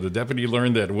it. The deputy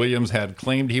learned that Williams had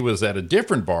claimed he was at a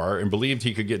different bar and believed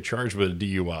he could get charged with a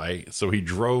DUI, so he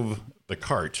drove the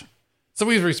cart. So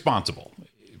he's responsible,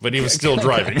 but he was still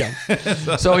driving.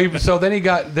 So then he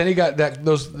got that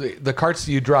the carts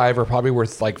that you drive are probably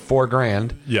worth like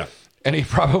 $4,000. Yeah. And he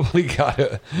probably got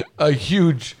a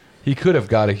huge. He could have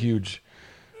got a huge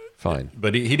fine.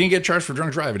 But he didn't get charged for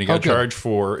drunk driving. He got charged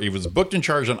he was booked and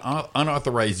charged on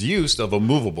unauthorized use of a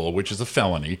movable, which is a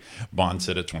felony. Bond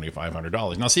set at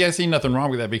 $2,500. Now, see, I see nothing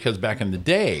wrong with that because back in the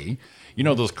day, you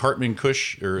know those Cartman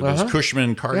those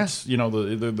Cushman carts, you know,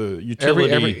 the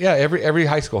utility. Every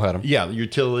high school had them. Yeah, the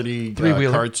utility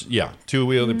Three-wheeler. carts. Yeah,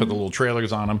 two-wheel. They put the little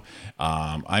trailers on them.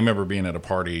 I remember being at a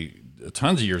party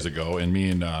tons of years ago, and me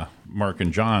and Mark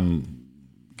and John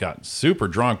got super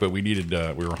drunk, but we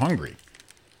were hungry.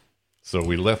 So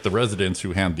we left the residents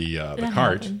who had the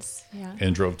cart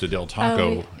and drove to Del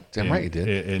Taco. Damn right you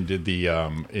did. And did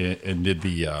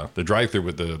the drive-through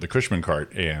with the Cushman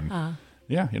cart. And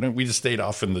yeah, you know, we just stayed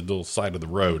off in the little side of the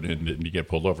road and didn't get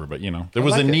pulled over. But, you know, there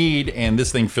was a need, and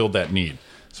this thing filled that need.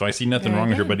 So I see nothing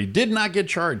wrong here. But he did not get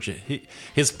charged.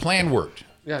 His plan worked.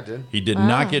 Yeah, it did. He did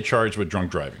not get charged with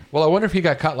drunk driving. Well, I wonder if he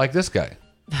got caught like this guy.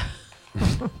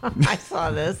 I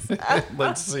saw this.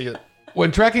 Let's see it.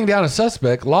 When tracking down a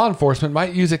suspect, law enforcement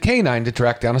might use a canine to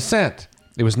track down a scent.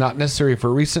 It was not necessary for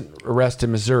a recent arrest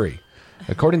in Missouri.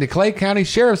 According to Clay County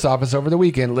Sheriff's Office over the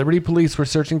weekend, Liberty police were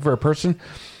searching for a person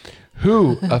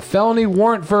who a felony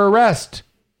warrant for arrest.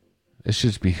 It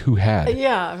should be who had.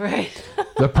 Yeah, right.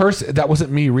 The person, that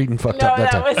wasn't me reading fucked up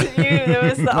that time. wasn't you. That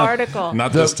was the article.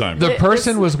 Not this time. The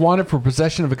person was wanted for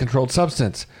possession of a controlled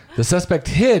substance. The suspect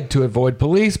hid to avoid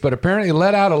police, but apparently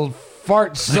let out a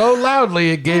fart so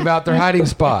loudly it gave out their hiding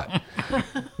spot.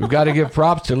 We've got to give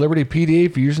props to Liberty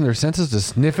PD for using their senses to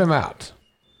sniff him out.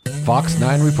 Fox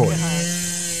 9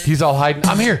 reports. He's all hiding.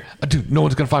 I'm here. Dude, no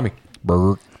one's going to find me.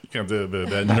 Brr. You have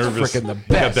that nervous, frickin' the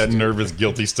you have best. that nervous,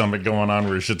 guilty stomach going on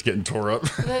where shit's getting tore up.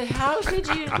 But how could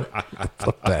you?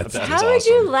 That's How would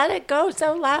you let it go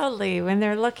so loudly when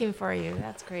they're looking for you?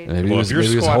 That's crazy. maybe Well, he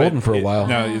was holding for a while.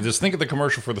 Now, just think of the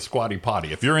commercial for the squatty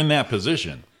potty. If you're in that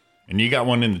position and you got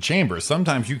one in the chamber,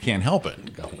 sometimes you can't help it.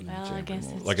 Well, I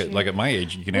guess it's Like true. at my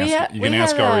age, you can We ask we had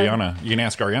a- Ariana. You can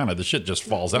ask Ariana. The shit just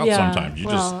falls out Yeah, sometimes. You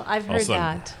well, just I've all of a heard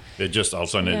sudden- that. It just all of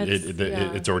a sudden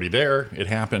Yeah. it's already there. It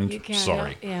happened. You can't.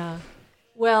 Sorry. Yeah.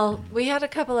 Well, we had a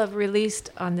couple of released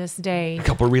on this day. A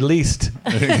couple released.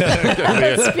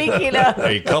 Speaking of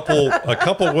A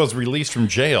couple was released from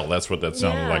jail. That's what that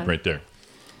sounded Yeah. like right there.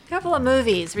 a couple of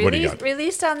movies What do you got?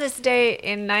 released on this day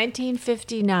in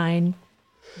 1959.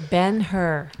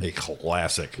 Ben-Hur, A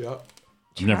classic.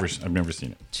 I've never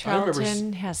seen it.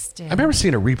 Charlton Heston. I remember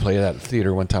seeing a replay of that at the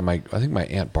theater one time. I think my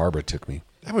Aunt Barbara took me.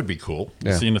 That would be cool.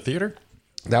 Yeah. See in the theater.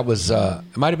 That was, it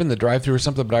might have been the drive-thru or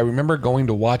something, but I remember going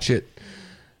to watch it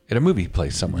at a movie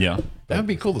place somewhere. Yeah, that would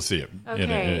be cool to see it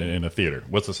Okay. in a theater.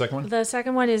 What's the second one? The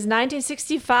second one is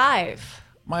 1965.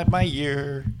 My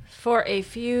year. For a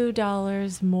few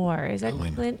dollars more. Is that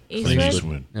Clint Eastwood? Clint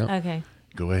Eastwood. Yeah. Okay.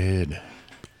 Go ahead.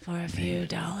 For a few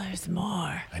dollars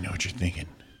more. I know what you're thinking.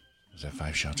 Was that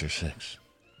 5 shots or 6?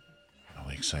 All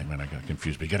the excitement, I got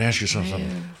confused. But you got to ask yourself something.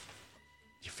 Do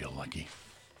you feel lucky?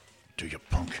 Do you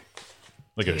punk?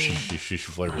 Look at her. She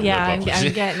flared her Yeah, lip up.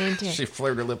 I'm getting into it. She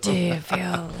flared her lip Do up. you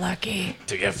feel lucky?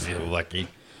 Do you feel lucky?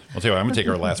 I'll tell you what, I'm going to take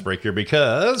our last break here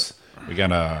because we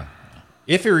got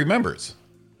if he remembers,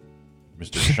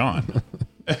 Mr. Sean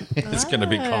It's going to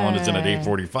be calling us in at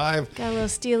 8:45. Got a little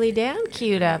Steely Dan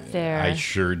queued up there. I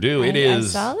sure do. I I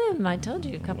saw them. I told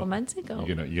you a couple months ago.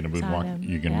 You gonna moonwalk?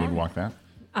 You gonna moonwalk that?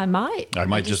 I might. I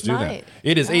might just do that.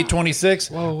 It is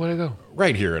 8:26. Whoa, where'd it go?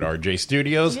 Right here at RJ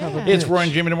Studios. Yeah. It's Roy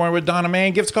and Jimmy in the morning with Donna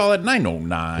Man. Give us a call at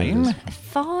 909.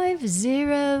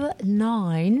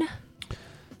 509.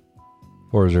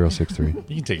 4063. You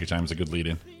can take your time. It's a good lead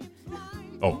in.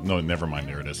 Oh, no, never mind.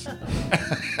 There it is.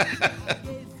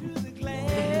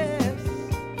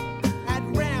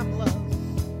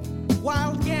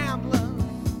 Wild gambler,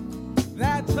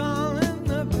 that's all in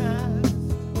the past.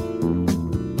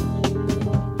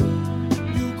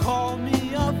 You call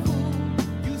me a fool,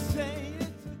 you say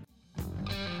it's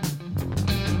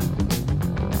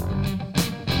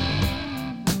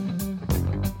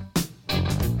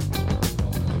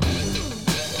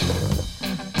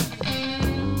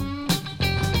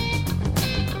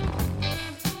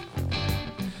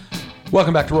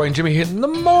Welcome back to Roy and Jimmy in the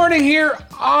morning here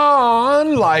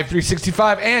on Live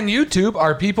 365 and YouTube.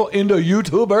 Our people into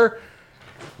YouTuber.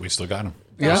 We still got them.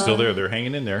 Yeah. They're still there. They're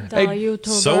hanging in there. YouTuber.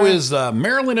 So is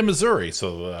Maryland and Missouri.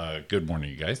 So good morning,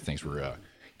 you guys. Thanks for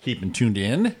keeping tuned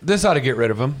in. This ought to get rid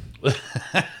of them.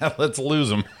 Let's lose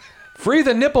them. Free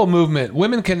the nipple movement.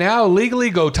 Women can now legally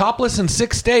go topless in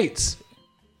 6 states.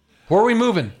 Where are we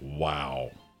moving?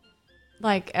 Wow.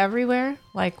 Like everywhere?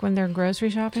 Like when they're grocery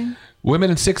shopping?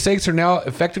 Women in 6 states are now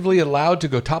effectively allowed to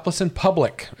go topless in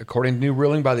public, according to new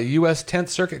ruling by the U.S. 10th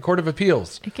Circuit Court of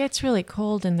Appeals. It gets really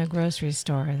cold in the grocery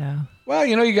store, though. Well,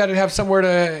 you got to have somewhere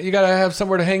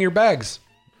to hang your bags.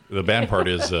 The bad part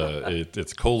is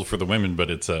it's cold for the women, but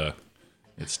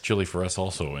it's chilly for us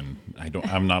also, and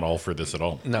I'm not all for this at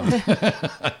all. No.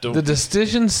 Don't- The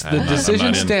decision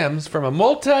in. stems from a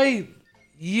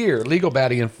multi-year legal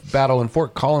battle in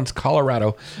Fort Collins,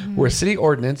 Colorado, where a city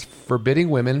ordinance forbidding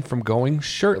women from going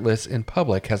shirtless in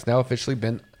public has now officially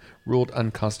been ruled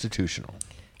unconstitutional.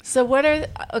 So what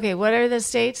are the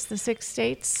states? The 6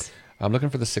 states? I'm looking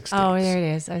for the 6 states. Oh, there it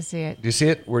is. I see it. Do you see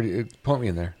it? Where do you point me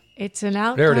in there? It's an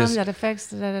There it outcome is. that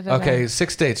affects Okay,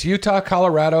 6 states: Utah,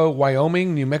 Colorado,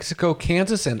 Wyoming, New Mexico,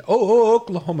 Kansas, and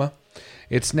Oklahoma.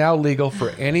 It's now legal for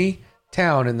any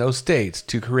town in those states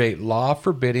to create law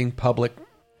forbidding public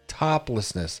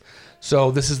toplessness. So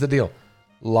this is the deal: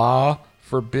 law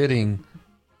forbidding.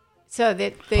 So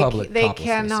that Public they toplessness.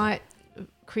 cannot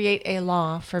create a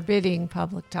law forbidding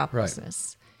public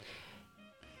toplessness.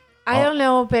 I don't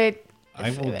know, but I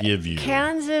will give you.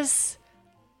 Kansas,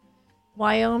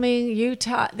 Wyoming,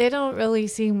 Utah, they don't really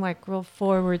seem like real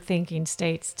forward-thinking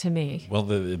states to me. Well,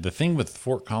 the thing with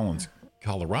Fort Collins,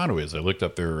 Colorado is I looked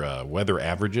up their weather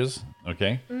averages.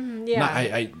 Okay.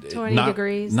 Yeah, 20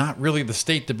 degrees. Not really the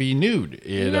state to be nude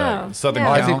in No, Southern no.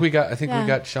 Oh, Cal. I think we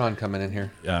got Sean coming in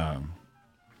here.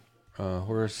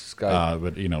 Where's Skype?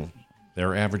 But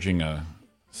they're averaging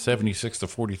 76 to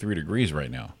 43 degrees right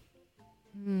now.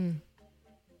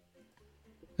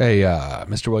 Hey,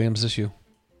 Mr. Williams, is this you?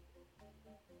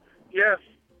 Yes.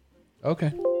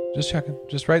 Okay, just checking.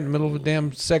 Just right in the middle of a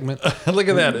damn segment. Look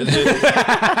at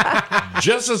that.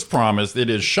 Just as promised, it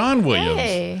is Sean Williams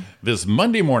Hey. this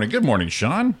Monday morning. Good morning,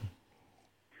 Sean.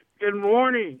 Good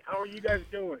morning. How are you guys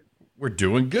doing? We're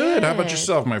doing good. How about Good.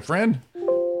 yourself, my friend?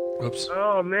 Oops.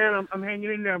 Oh man, I'm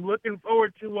hanging in there. I'm looking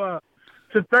forward to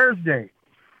Thursday.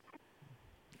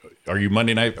 Are you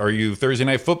Monday night? Are you Thursday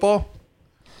night football?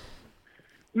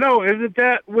 No, isn't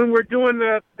that when we're doing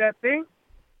that thing?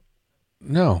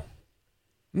 No,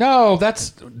 that's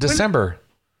December.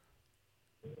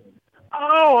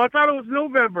 Oh, I thought it was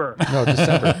November. No,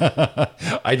 December.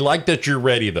 I like that you're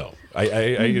ready, though.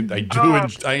 I do.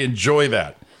 I enjoy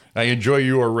that. I enjoy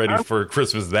you are ready for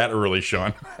Christmas that early,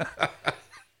 Sean.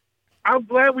 I'm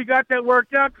glad we got that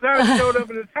worked out because I showed up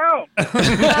in his house.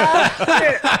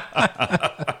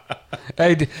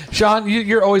 Hey, Sean,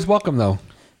 you're always welcome, though.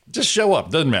 Just show up.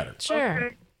 Doesn't matter. Sure.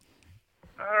 Okay.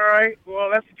 All right. Well,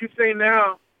 that's what you say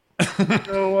now.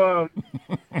 So,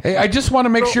 Hey, I just want to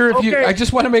make sure if you. okay.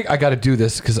 I got to do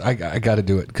this because I got to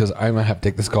do it because I'm gonna have to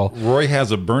take this call. Roy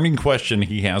has a burning question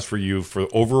he has for you for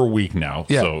over a week now,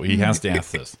 Yeah. so he has to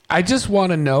ask this. I just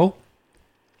want to know.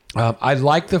 I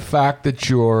like the fact that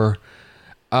you're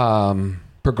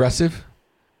progressive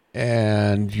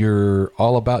and you're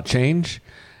all about change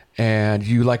and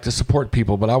you like to support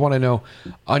people. But I want to know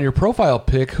on your profile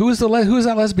pic, who's that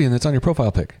lesbian that's on your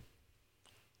profile pic?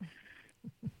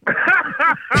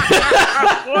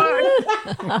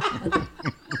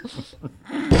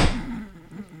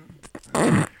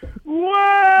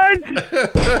 what?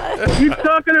 You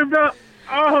talking about?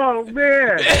 Oh,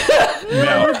 man.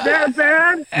 Now, Was that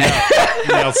bad?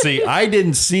 now, see, I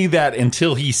didn't see that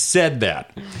until he said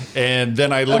that, and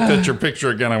then I looked at your picture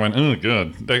again. I went, "Oh,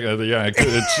 good. Yeah,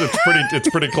 it's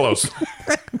pretty close."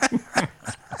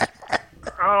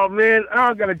 Oh, man.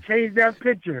 I got to change that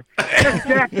picture. That's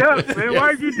jacked up, man.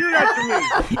 Why'd you do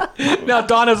that to me? Now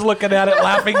Donna's looking at it,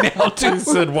 laughing now too. He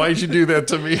said, "Why'd you do that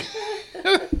to me?"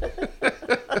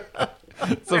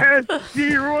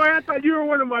 See, Roy, I thought you were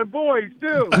one of my boys,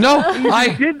 too. No,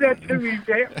 You did that to me,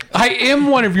 damn. I am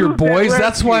one of your Who's that boys.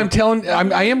 That's why lesbian?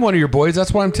 I am one of your boys.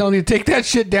 That's why I'm telling you, take that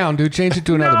shit down, dude. Change it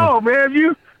to another one. No,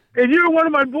 man. If you were one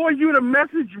of my boys, you would have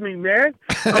messaged me, man,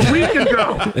 a week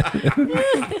ago.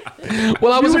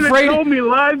 Well, I was You would afraid. have told me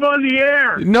live on the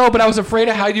air. No, but I was afraid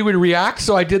of how you would react.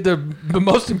 So I did the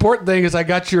most important thing is I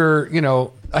got your,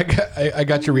 I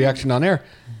got your reaction on air.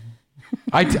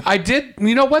 I did.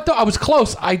 You know what though? I was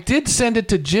close. I did send it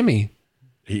to Jimmy.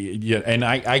 And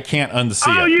I can't unsee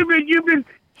Oh, it. you've been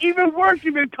even worse.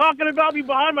 You've been talking about me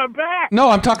behind my back. No,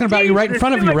 I'm talking about you right in Jesus,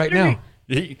 front of you like right Jimmy. now.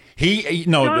 He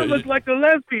John looks like a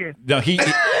lesbian. No,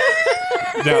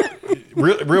 now,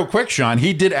 real quick, Sean.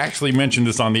 He did actually mention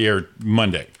this on the air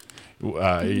Monday.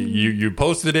 You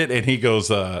posted it, and he goes,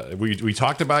 "We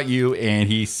talked about you," and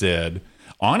he said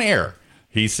on air.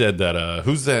 He said that,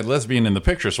 "Who's that lesbian in the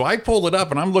picture?" So I pulled it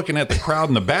up, and I'm looking at the crowd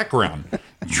in the background,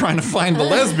 trying to find the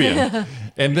lesbian.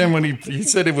 And then when he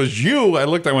said it was you, I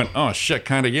looked. I went, "Oh shit,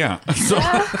 kind of yeah." So,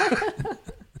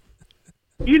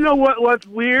 You know what's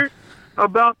weird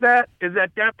about that is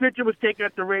that picture was taken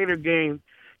at the Raider game,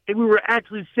 and we were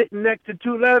actually sitting next to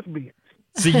two lesbians.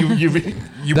 see, you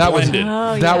That was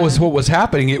blended. that was what was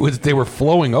happening. It was they were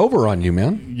flowing over on you,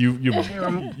 man.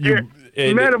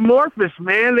 They're metamorphosed,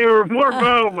 man. They were more.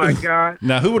 Oh my god!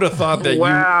 Now, who would have thought that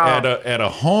Wow. you at a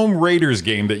home Raiders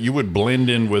game that you would blend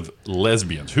in with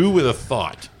lesbians? Who would have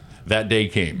thought that day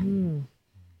came?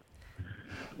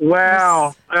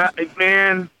 Wow,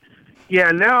 man.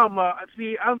 Yeah, now I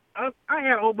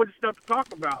had a whole bunch of stuff to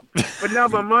talk about, but now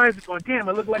my mind's going, damn,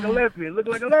 I look like a lesbian. Look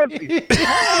like a lesbian.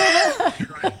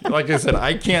 Like I said,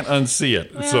 I can't unsee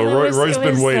it. Well, So it Roy's was,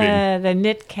 been waiting. The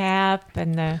knit cap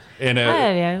and the And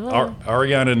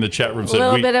Ariana in the chat room a said,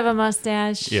 little bit of a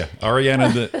mustache. Yeah,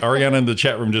 Ariana in the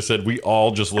chat room just said, we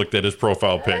all just looked at his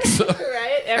profile pics.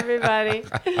 Right, everybody.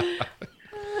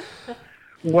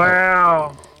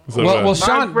 Wow. So, Well, My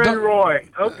Sean, friend don't- Roy.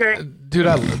 Okay.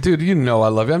 dude, you know I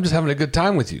love you. I'm just having a good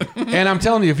time with you. And I'm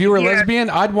telling you, if you were a Yeah. lesbian,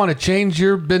 I'd want to change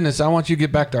your business. I want you to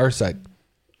get back to our side.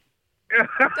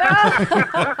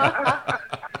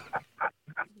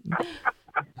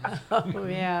 Oh,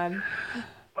 man.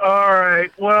 All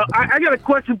right. Well, I got a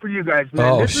question for you guys, man.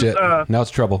 Oh This shit! Is, Now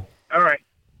it's trouble. all right.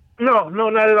 No,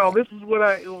 not at all. This is what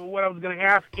I was going to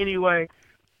ask anyway.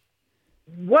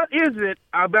 What is it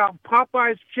about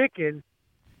Popeyes Chicken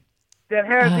that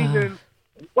has even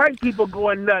white people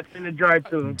going nuts in the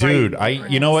drive-thru? dude,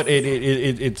 you know what?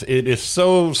 It is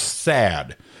so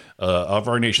sad of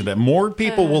our nation that more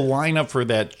people will line up for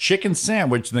that chicken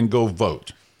sandwich than go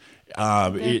vote.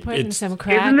 They're putting some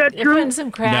crack. Isn't that They're true? putting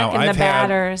some crack in the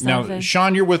batter or something. Now,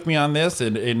 Sean, you're with me on this,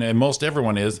 and most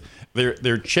everyone is.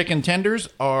 Their chicken tenders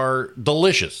are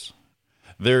delicious.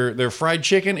 Their fried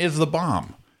chicken is the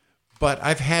bomb. But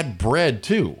I've had bread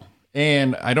too,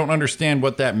 and I don't understand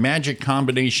what that magic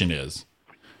combination is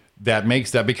that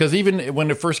makes that. Because even when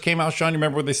it first came out, Sean, you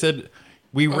remember what they said?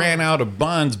 We ran out of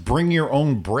buns. Bring your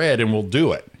own bread, and we'll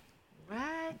do it.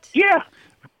 What? Yeah.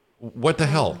 What the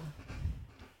hell?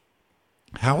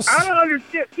 How? I don't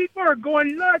understand. People are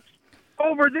going nuts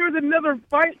over. There's another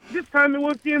fight. This time it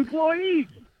was the employees.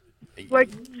 Like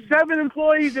 7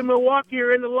 employees in Milwaukee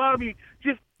are in the lobby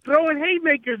just throwing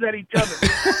haymakers at each other.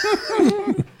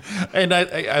 And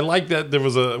I like that there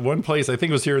was one place, I think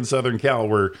it was here in Southern Cal,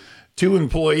 where 2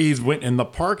 employees went in the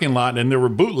parking lot and they were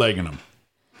bootlegging them.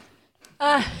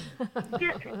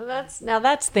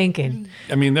 That's thinking.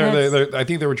 I mean, I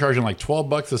think they were charging like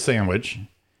 $12 a sandwich.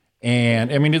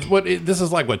 And I mean, this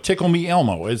is like what Tickle Me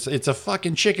Elmo. It's a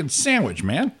fucking chicken sandwich,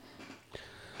 man.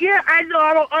 Yeah, I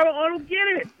know. I don't get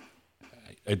it.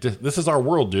 This is our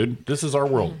world, dude. This is our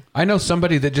world. I know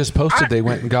somebody that just posted they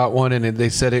went and got one, and they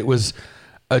said it was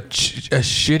a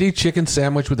shitty chicken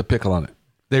sandwich with a pickle on it.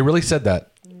 They really said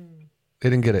that. They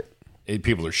didn't get it.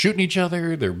 People are shooting each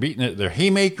other. They're beating it. They're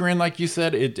haymakering, like you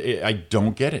said. I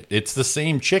don't get it. It's the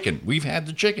same chicken. We've had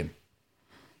the chicken.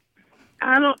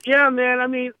 I don't. Yeah, man. I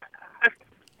mean,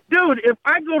 dude, if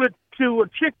I go to a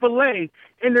Chick-fil-A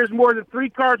and there's more than 3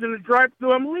 cars in the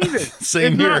drive-thru, I'm leaving.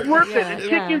 Same it's here. Not worth it. The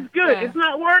chicken's good. Yeah. It's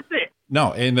not worth it.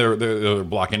 No, and they're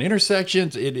blocking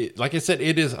intersections. Like I said,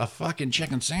 it is a fucking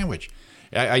chicken sandwich.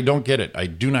 I don't get it. I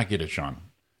do not get it, Sean.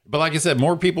 But like I said,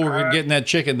 more people are getting that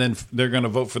chicken than they're going to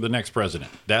vote for the next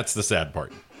president. That's the sad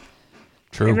part.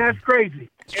 True. And that's crazy.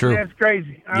 It's true. That's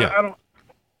crazy. I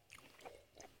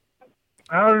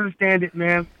don't understand it,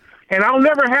 man. And I'll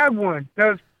never have one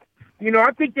because,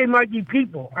 I think they might be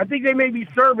people. I think they may be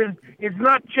serving. It's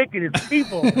not chicken. It's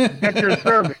people that they're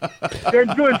serving. They're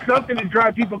doing something to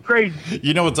drive people crazy.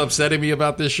 You know what's upsetting me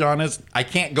about this, Sean, is I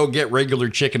can't go get regular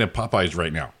chicken at Popeyes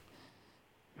right now.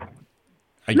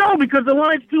 No, because the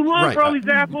line's too long for all these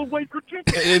assholes waiting for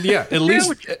chicken. Yeah, at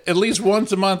least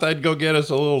once a month I'd go get us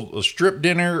a strip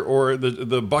dinner or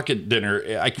the bucket dinner.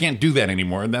 I can't do that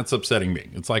anymore, and that's upsetting me.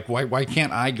 It's like, why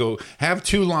can't I go have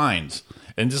 2 lines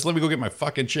and just let me go get my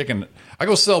fucking chicken? I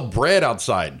go sell bread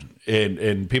outside,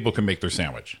 and people can make their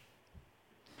sandwich.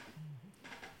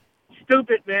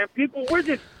 Stupid, man. People,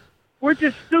 we're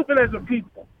just stupid as a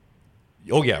people.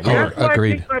 Oh yeah, That's why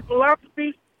agreed. I think my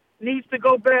philosophy needs to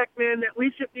go back, man, that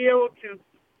we should be able to,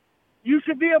 you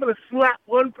should be able to slap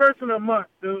one person a month,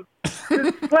 dude.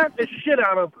 Just slap the shit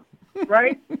out of them,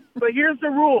 right? But here's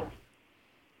the rule,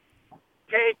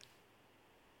 okay?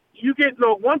 You get,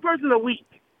 one person a week,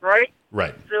 right?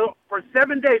 Right. So for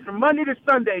 7 days, from Monday to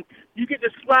Sunday, you get to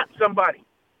slap somebody,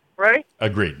 right?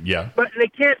 Agreed, yeah. But they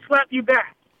can't slap you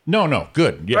back. No,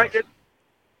 good, yeah. Right?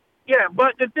 Yeah,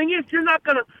 but the thing is, you're not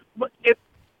going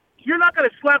to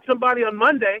slap somebody on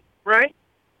Monday, right?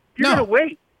 You're going to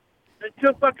wait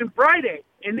until fucking Friday,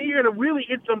 and then you're going to really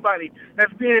hit somebody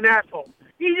that's being an asshole.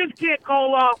 You just can't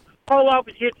call off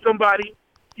and hit somebody.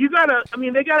 You got to,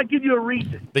 they got to give you a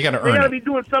reason. They got to earn They got to it. be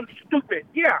doing something stupid.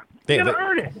 Yeah, they got to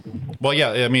earn it. Well,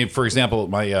 yeah, for example,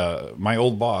 my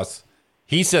old boss,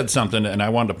 he said something, and I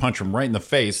wanted to punch him right in the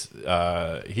face.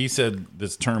 He said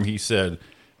this term,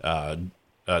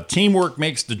 teamwork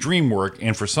makes the dream work,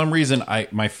 and for some reason,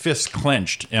 my fist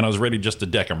clenched, and I was ready just to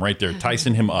deck him right there,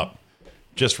 Tyson him up,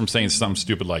 just from saying something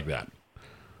stupid like that.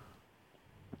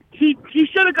 He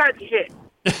should have gotten hit.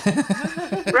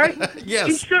 Right? Yes.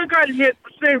 He should have gotten hit for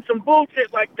saying some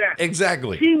bullshit like that.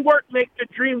 Exactly. Teamwork makes the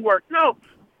dream work. No,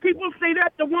 people say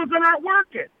that the ones that aren't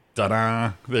working.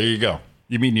 Ta-da. There you go.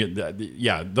 You mean,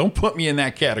 yeah, don't put me in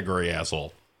that category,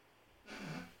 asshole.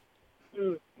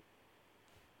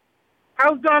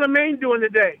 How's Donna Main doing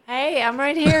today? Hey, I'm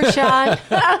right here, Sean.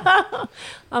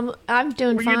 I'm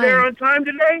doing Were fine. you there on time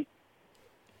today?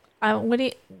 What do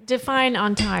you define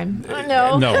on time?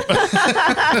 No. No.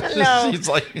 No. She's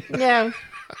like, No.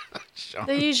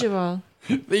 The usual.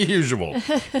 the usual.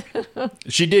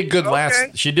 She did good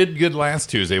last. She did good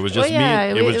last Tuesday. It was just Well,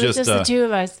 yeah, me. It was just the two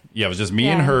of us. Yeah, it was just me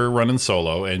and Yeah. her running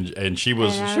solo, and she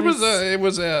was And I she was was- it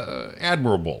was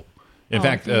admirable. In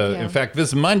thank you. fact,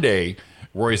 this Monday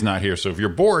Roy's not here, so if you're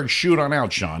bored, shoot on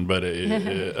out, Sean. But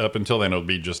up until then, it'll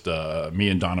be just me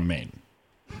and Donna Main.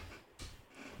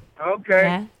 Okay.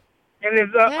 Yeah. And is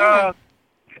Yeah.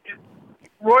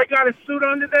 Roy got his suit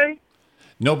on today?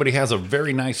 Nobody has a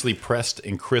very nicely pressed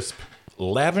and crisp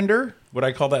lavender. Would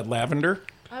I call that lavender?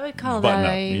 I would call Button that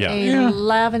up, a yeah.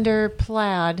 lavender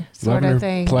plaid sort Lavender of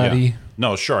thing. plaid-y. Yeah.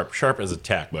 No, sharp as a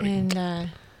tack, buddy. And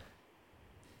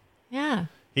yeah.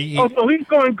 So he's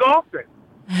going golfing.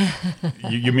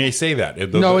 You may say that.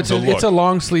 No, it's a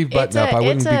long sleeve button up. I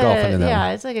wouldn't be golfing in that. Yeah,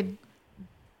 one. it's like a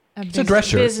a dress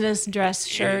shirt. business dress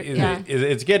shirt. Yeah.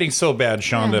 It's getting so bad,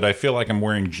 Sean, Yeah. that I feel like I'm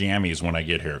wearing jammies when I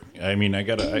get here. I mean, I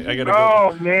gotta go.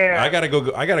 Oh man. I gotta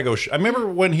go. I remember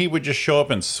when he would just show up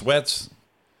in sweats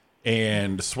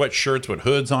and sweatshirts with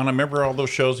hoods on them. Remember all those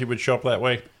shows he would show up that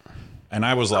way? And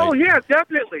I was like, Oh yeah,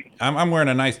 definitely. I'm wearing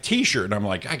a nice T-shirt, and I'm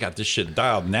like, I got this shit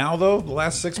dialed. Now though, the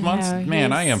last 6 months, No,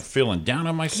 man, I he's- am feeling down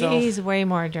on myself. He's way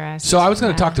more dressed. So I was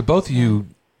going to Yeah. talk to both of you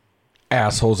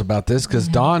assholes about this because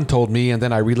Dawn told me, and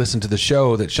then I re-listened to the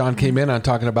show that Sean came in on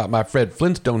talking about my Fred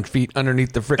Flintstone feet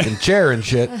underneath the frickin' chair and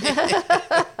shit.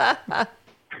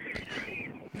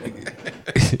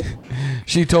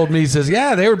 She told me, he says,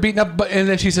 yeah, they were beaten up, and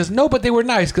then she says, no, but they were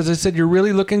nice because I said, you're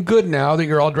really looking good now that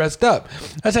you're all dressed up.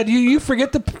 I said, you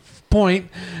forget the point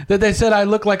that they said I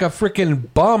look like a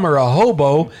freaking bum or a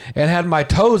hobo and had my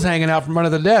toes hanging out from under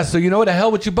the desk. So you know what? The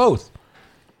hell with you both.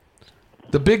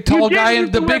 The big tall guy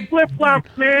and the big flip flops,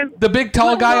 man. the big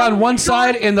tall guy on one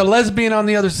side and the lesbian on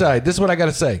the other side. This is what I got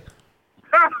to say.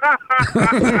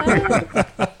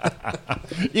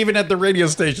 Even at the radio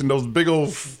station, those big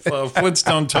old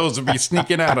Flintstone toes would be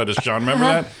sneaking out at us, Sean. Remember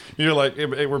that? You're like,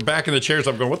 hey, we're back in the chairs.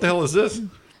 I'm going, what the hell is this?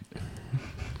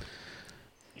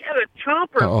 Yeah, the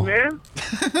chompers, Uh-oh. man.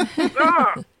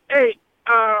 Hey,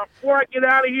 before I get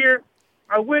out of here,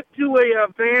 I went to a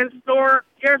van store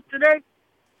yesterday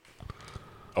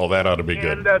Oh, that ought to be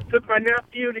good. and took my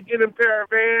nephew to get him a pair of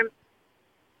Vans.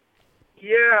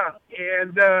 Yeah,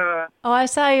 and Oh, I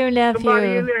saw your nephew.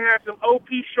 somebody in there had some OP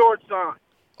shorts on.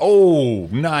 Oh,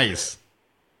 nice.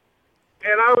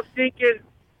 And I was thinking,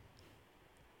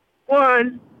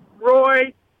 one,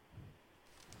 Roy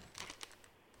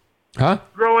Huh?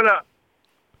 growing up.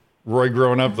 Roy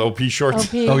growing up, the OP shorts.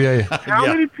 OP. Oh, yeah, yeah. How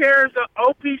Yeah. many pairs of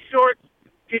OP shorts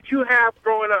did you have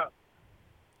growing up?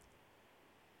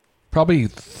 Probably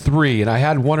 3, and I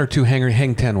had 1 or 2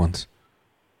 hang 10 ones.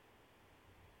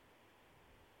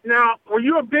 Now, were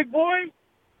you a big boy?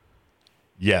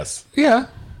 Yes. Yeah.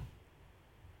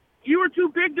 You were too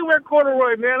big to wear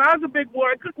corduroy, man. I was a big boy.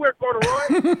 I could wear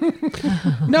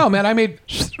corduroy. No, man, I made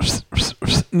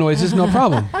noises, no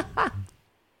problem.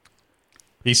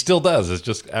 He still does. It's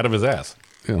just out of his ass.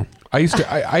 Yeah. I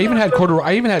even had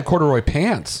corduroy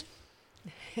pants.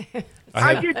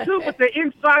 I did too, but the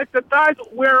inside, the thighs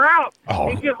wear out.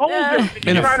 Oh. You get holes in it.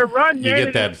 And You try to run, You man.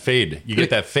 get that fade. You get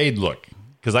that fade look.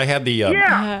 Because I had the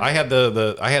Yeah. I had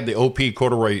the OP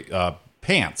corduroy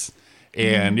pants.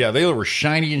 And yeah, they were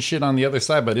shiny and shit on the other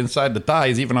side, but inside the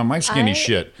thighs, even on my skinny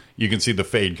shit, you can see the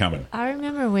fade coming. I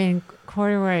remember when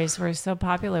corduroys were so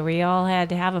popular. We all had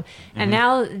to have them. And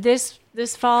now this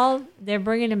fall, they're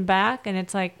bringing them back, and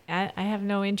it's like, I have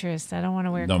no interest. I don't want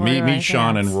to wear No, corduroy me,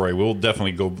 Sean, pants. and Roy, we'll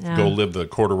definitely go live the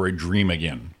corduroy dream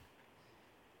again.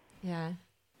 Yeah.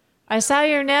 I saw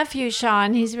your nephew,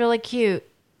 Sean. He's really cute.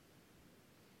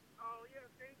 Oh, yeah,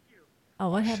 thank you. Oh,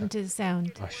 what happened to the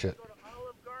sound? Oh, shit.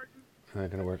 Not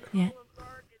going to work. Yeah. And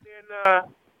then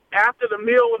after the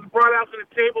meal was brought out to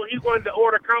the table, he wanted to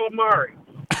order calamari.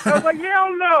 I was like,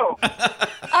 hell no.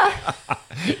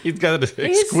 He's got an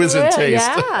He's exquisite real- taste.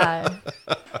 Yeah.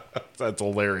 That's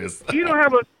hilarious.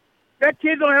 That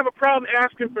kid don't have a problem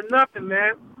asking for nothing,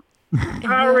 man.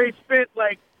 I already spent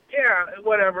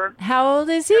whatever. How old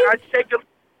is he? I take him.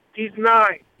 He's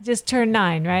 9. Just turned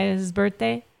 9, right? It's his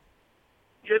birthday?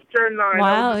 Just turned 9.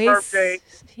 Wow, That was his birthday.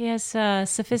 he has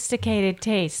sophisticated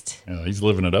taste. Yeah, he's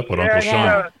living it up with Uncle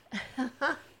Sean.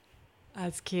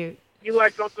 That's cute. He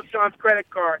likes Uncle Sean's credit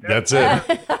card. That's it.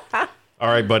 All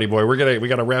right, buddy boy, we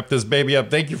gotta wrap this baby up.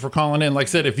 Thank you for calling in. Like I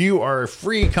said, if you are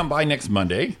free, come by next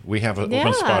Monday. We have an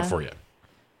open spot for you.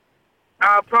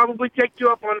 I'll probably take you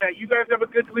up on that. You guys have a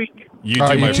good week. You too, All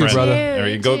right, my you too, friend. brother. There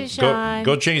you go. You too, Sean.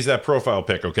 Go change that profile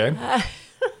pic, okay?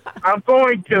 I'm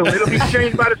going to. It'll be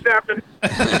changed by this afternoon.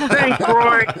 Thanks,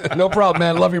 Roy. No problem,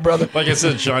 man. Love you, brother. Like I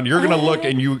said, Sean, you're gonna look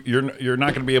and you're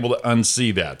not gonna be able to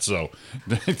unsee that. So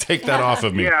take that off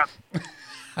of me. Yeah.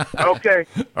 Okay.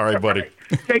 All right, buddy.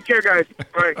 Take care, guys.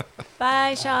 All right.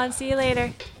 Bye, Sean. See you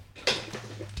later.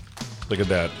 Look at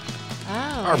that.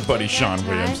 Oh, Our buddy is it Sean that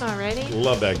Williams. time already?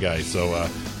 Love that guy. So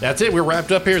that's it. We're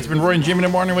wrapped up here. It's been Roy and Jimmy in the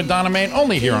morning with Donna Main,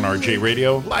 only here on RJ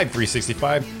Radio, live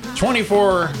 365,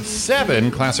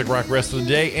 24/7, classic rock rest of the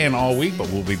day and all week. But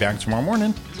we'll be back tomorrow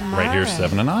morning, right here,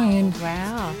 7 to 9.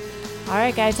 Wow. All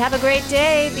right, guys. Have a great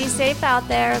day. Be safe out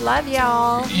there. Love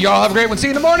y'all. Y'all have a great one. See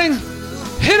you in the morning.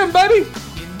 Hit him, baby.